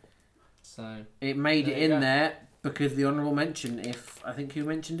 So It made There it you in go. there because the honourable mention, I think who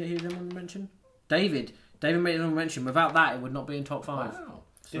mentioned it? Who was the honourable mention? David. David made an honourable mention. Without that, it would not be in top 5. wow.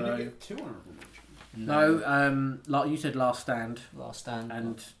 Did So, you get 2 honourable mentions? no, like you said, Last Stand Last Stand.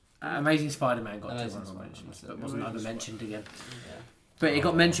 and Amazing Spider-Man got Amazing 2 honourable Spider-Man. mentions, but wasn't Amazing mentioned again. Yeah. But it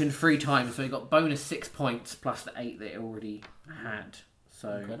got mentioned 3 times, so it got bonus 6 points plus the 8 that it already had.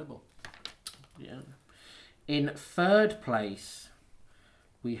 So Incredible. yeah. In 3rd place,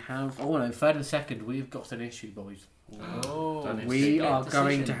 we have. Oh no, 3rd and 2nd, we've got an issue, boys. Oh, Don't need We big are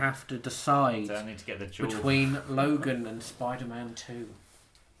going to decision. have to decide So I need to get the jewel. between Logan and Spider-Man 2.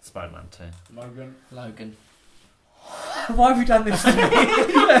 Spider-Man 2. Logan. Why have you done this to me?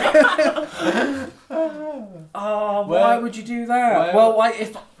 Oh, why Where- would you do that? where- Well,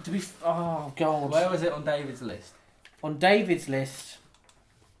 if to be. Oh God. Where was it on David's list? On David's list,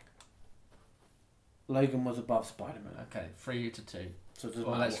 Logan was above Spider-Man. Okay, 3 to 2. So it doesn't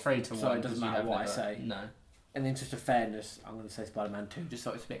Well, matter that's 3 to 1. so it doesn't 'cause you matter have what I never- say. No. In the interest of fairness, I'm going to say Spider-Man 2, just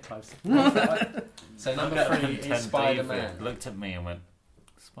so it's a bit closer. So I'm number gonna 3 contend is Spider-Man. David looked at me and went,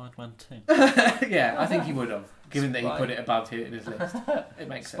 Spider-Man 2. Yeah, I think he would have, given that he Spider- put it above here in his list. It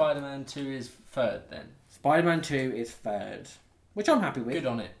makes sense. Spider-Man 2 is 3rd then. Spider-Man 2 is 3rd, which I'm happy with. Good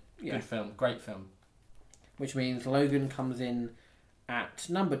on it. Yeah. Good film. Great film. Which means Logan comes in at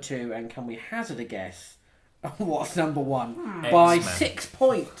number 2, and can we hazard a guess of what's number 1? By X-Men. 6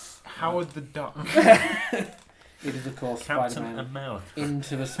 points. Howard the Duck. It is, of course, Captain Spider-Man America.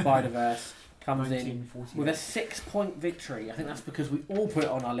 Into the Spider-Verse comes in 1948. with a 6-point victory. I think that's because we all put it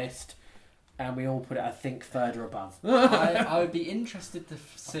on our list, and we all put it, I think, 3rd or above. I would be interested to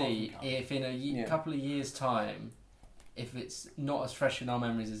see from if in a Yeah. couple of years' time, if it's not as fresh in our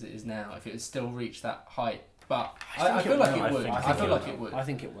memories as it is now, if it would still reach that height. But I feel like it would. I feel like it would. I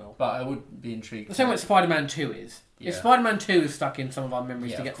think it will. But I would be intrigued. The same way Spider-Man 2 is. Yeah. If Spider-Man 2 is stuck in some of our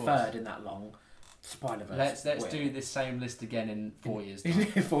memories Yeah, to of get course. 3rd in that long, Spider-Verse. Let's will. do this same list again in 4 years' in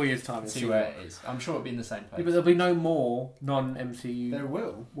time. 4 years' time. and See where it is. I'm sure it'll be in the same Yeah, place. but there'll be no more non-MCU. There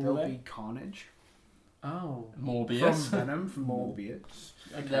will. Will There'll there? be Carnage. Oh. Morbius. From Venom, from More. Morbius.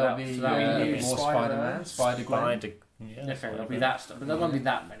 Okay, There'll that- be so that'll more be new. Spider-Man, Spider-Gwen. Spider. Okay, Yeah, there'll be that stuff, but there won't be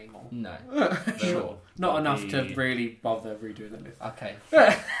that many more. No, Sure. sure. Not There'll enough to be really bother redoing the list. Okay.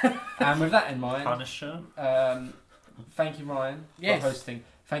 And with that in mind, Punisher. thank you, Ryan, Yes. for hosting.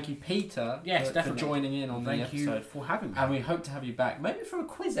 Thank you, Peter, Yes, for definitely. joining in on the Thank you episode. for having me. And we hope to have you back, maybe for a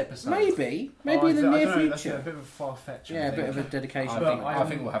quiz episode. Maybe Oh, in the I near don't know, that's a future. bit of a far-fetched. Yeah, a bit of a dedication. I But think- I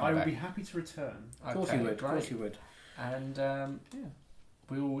think we'll have you I would back. be happy to return. Of course Okay, you would. Of great. course you would. And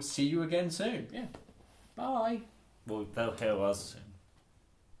we will see you again soon. Bye. Well, they'll hear us soon.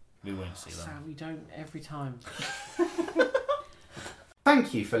 We won't see them. Sam, we don't every time.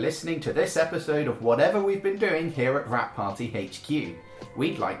 Thank you for listening to this episode of whatever we've been doing here at Rap Party HQ.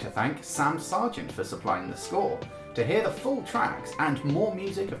 We'd like to thank Sam Sargent for supplying the score. To hear the full tracks and more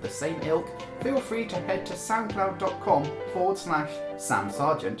music of the same ilk, feel free to head to soundcloud.com/Sam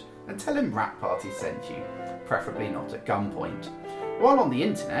Sargent and tell him Rap Party sent you, preferably not at gunpoint. While on the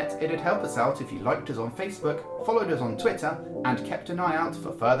internet, it'd help us out if you liked us on Facebook, followed us on Twitter, and kept an eye out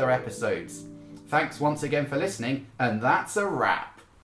for further episodes. Thanks once again for listening, and that's a wrap.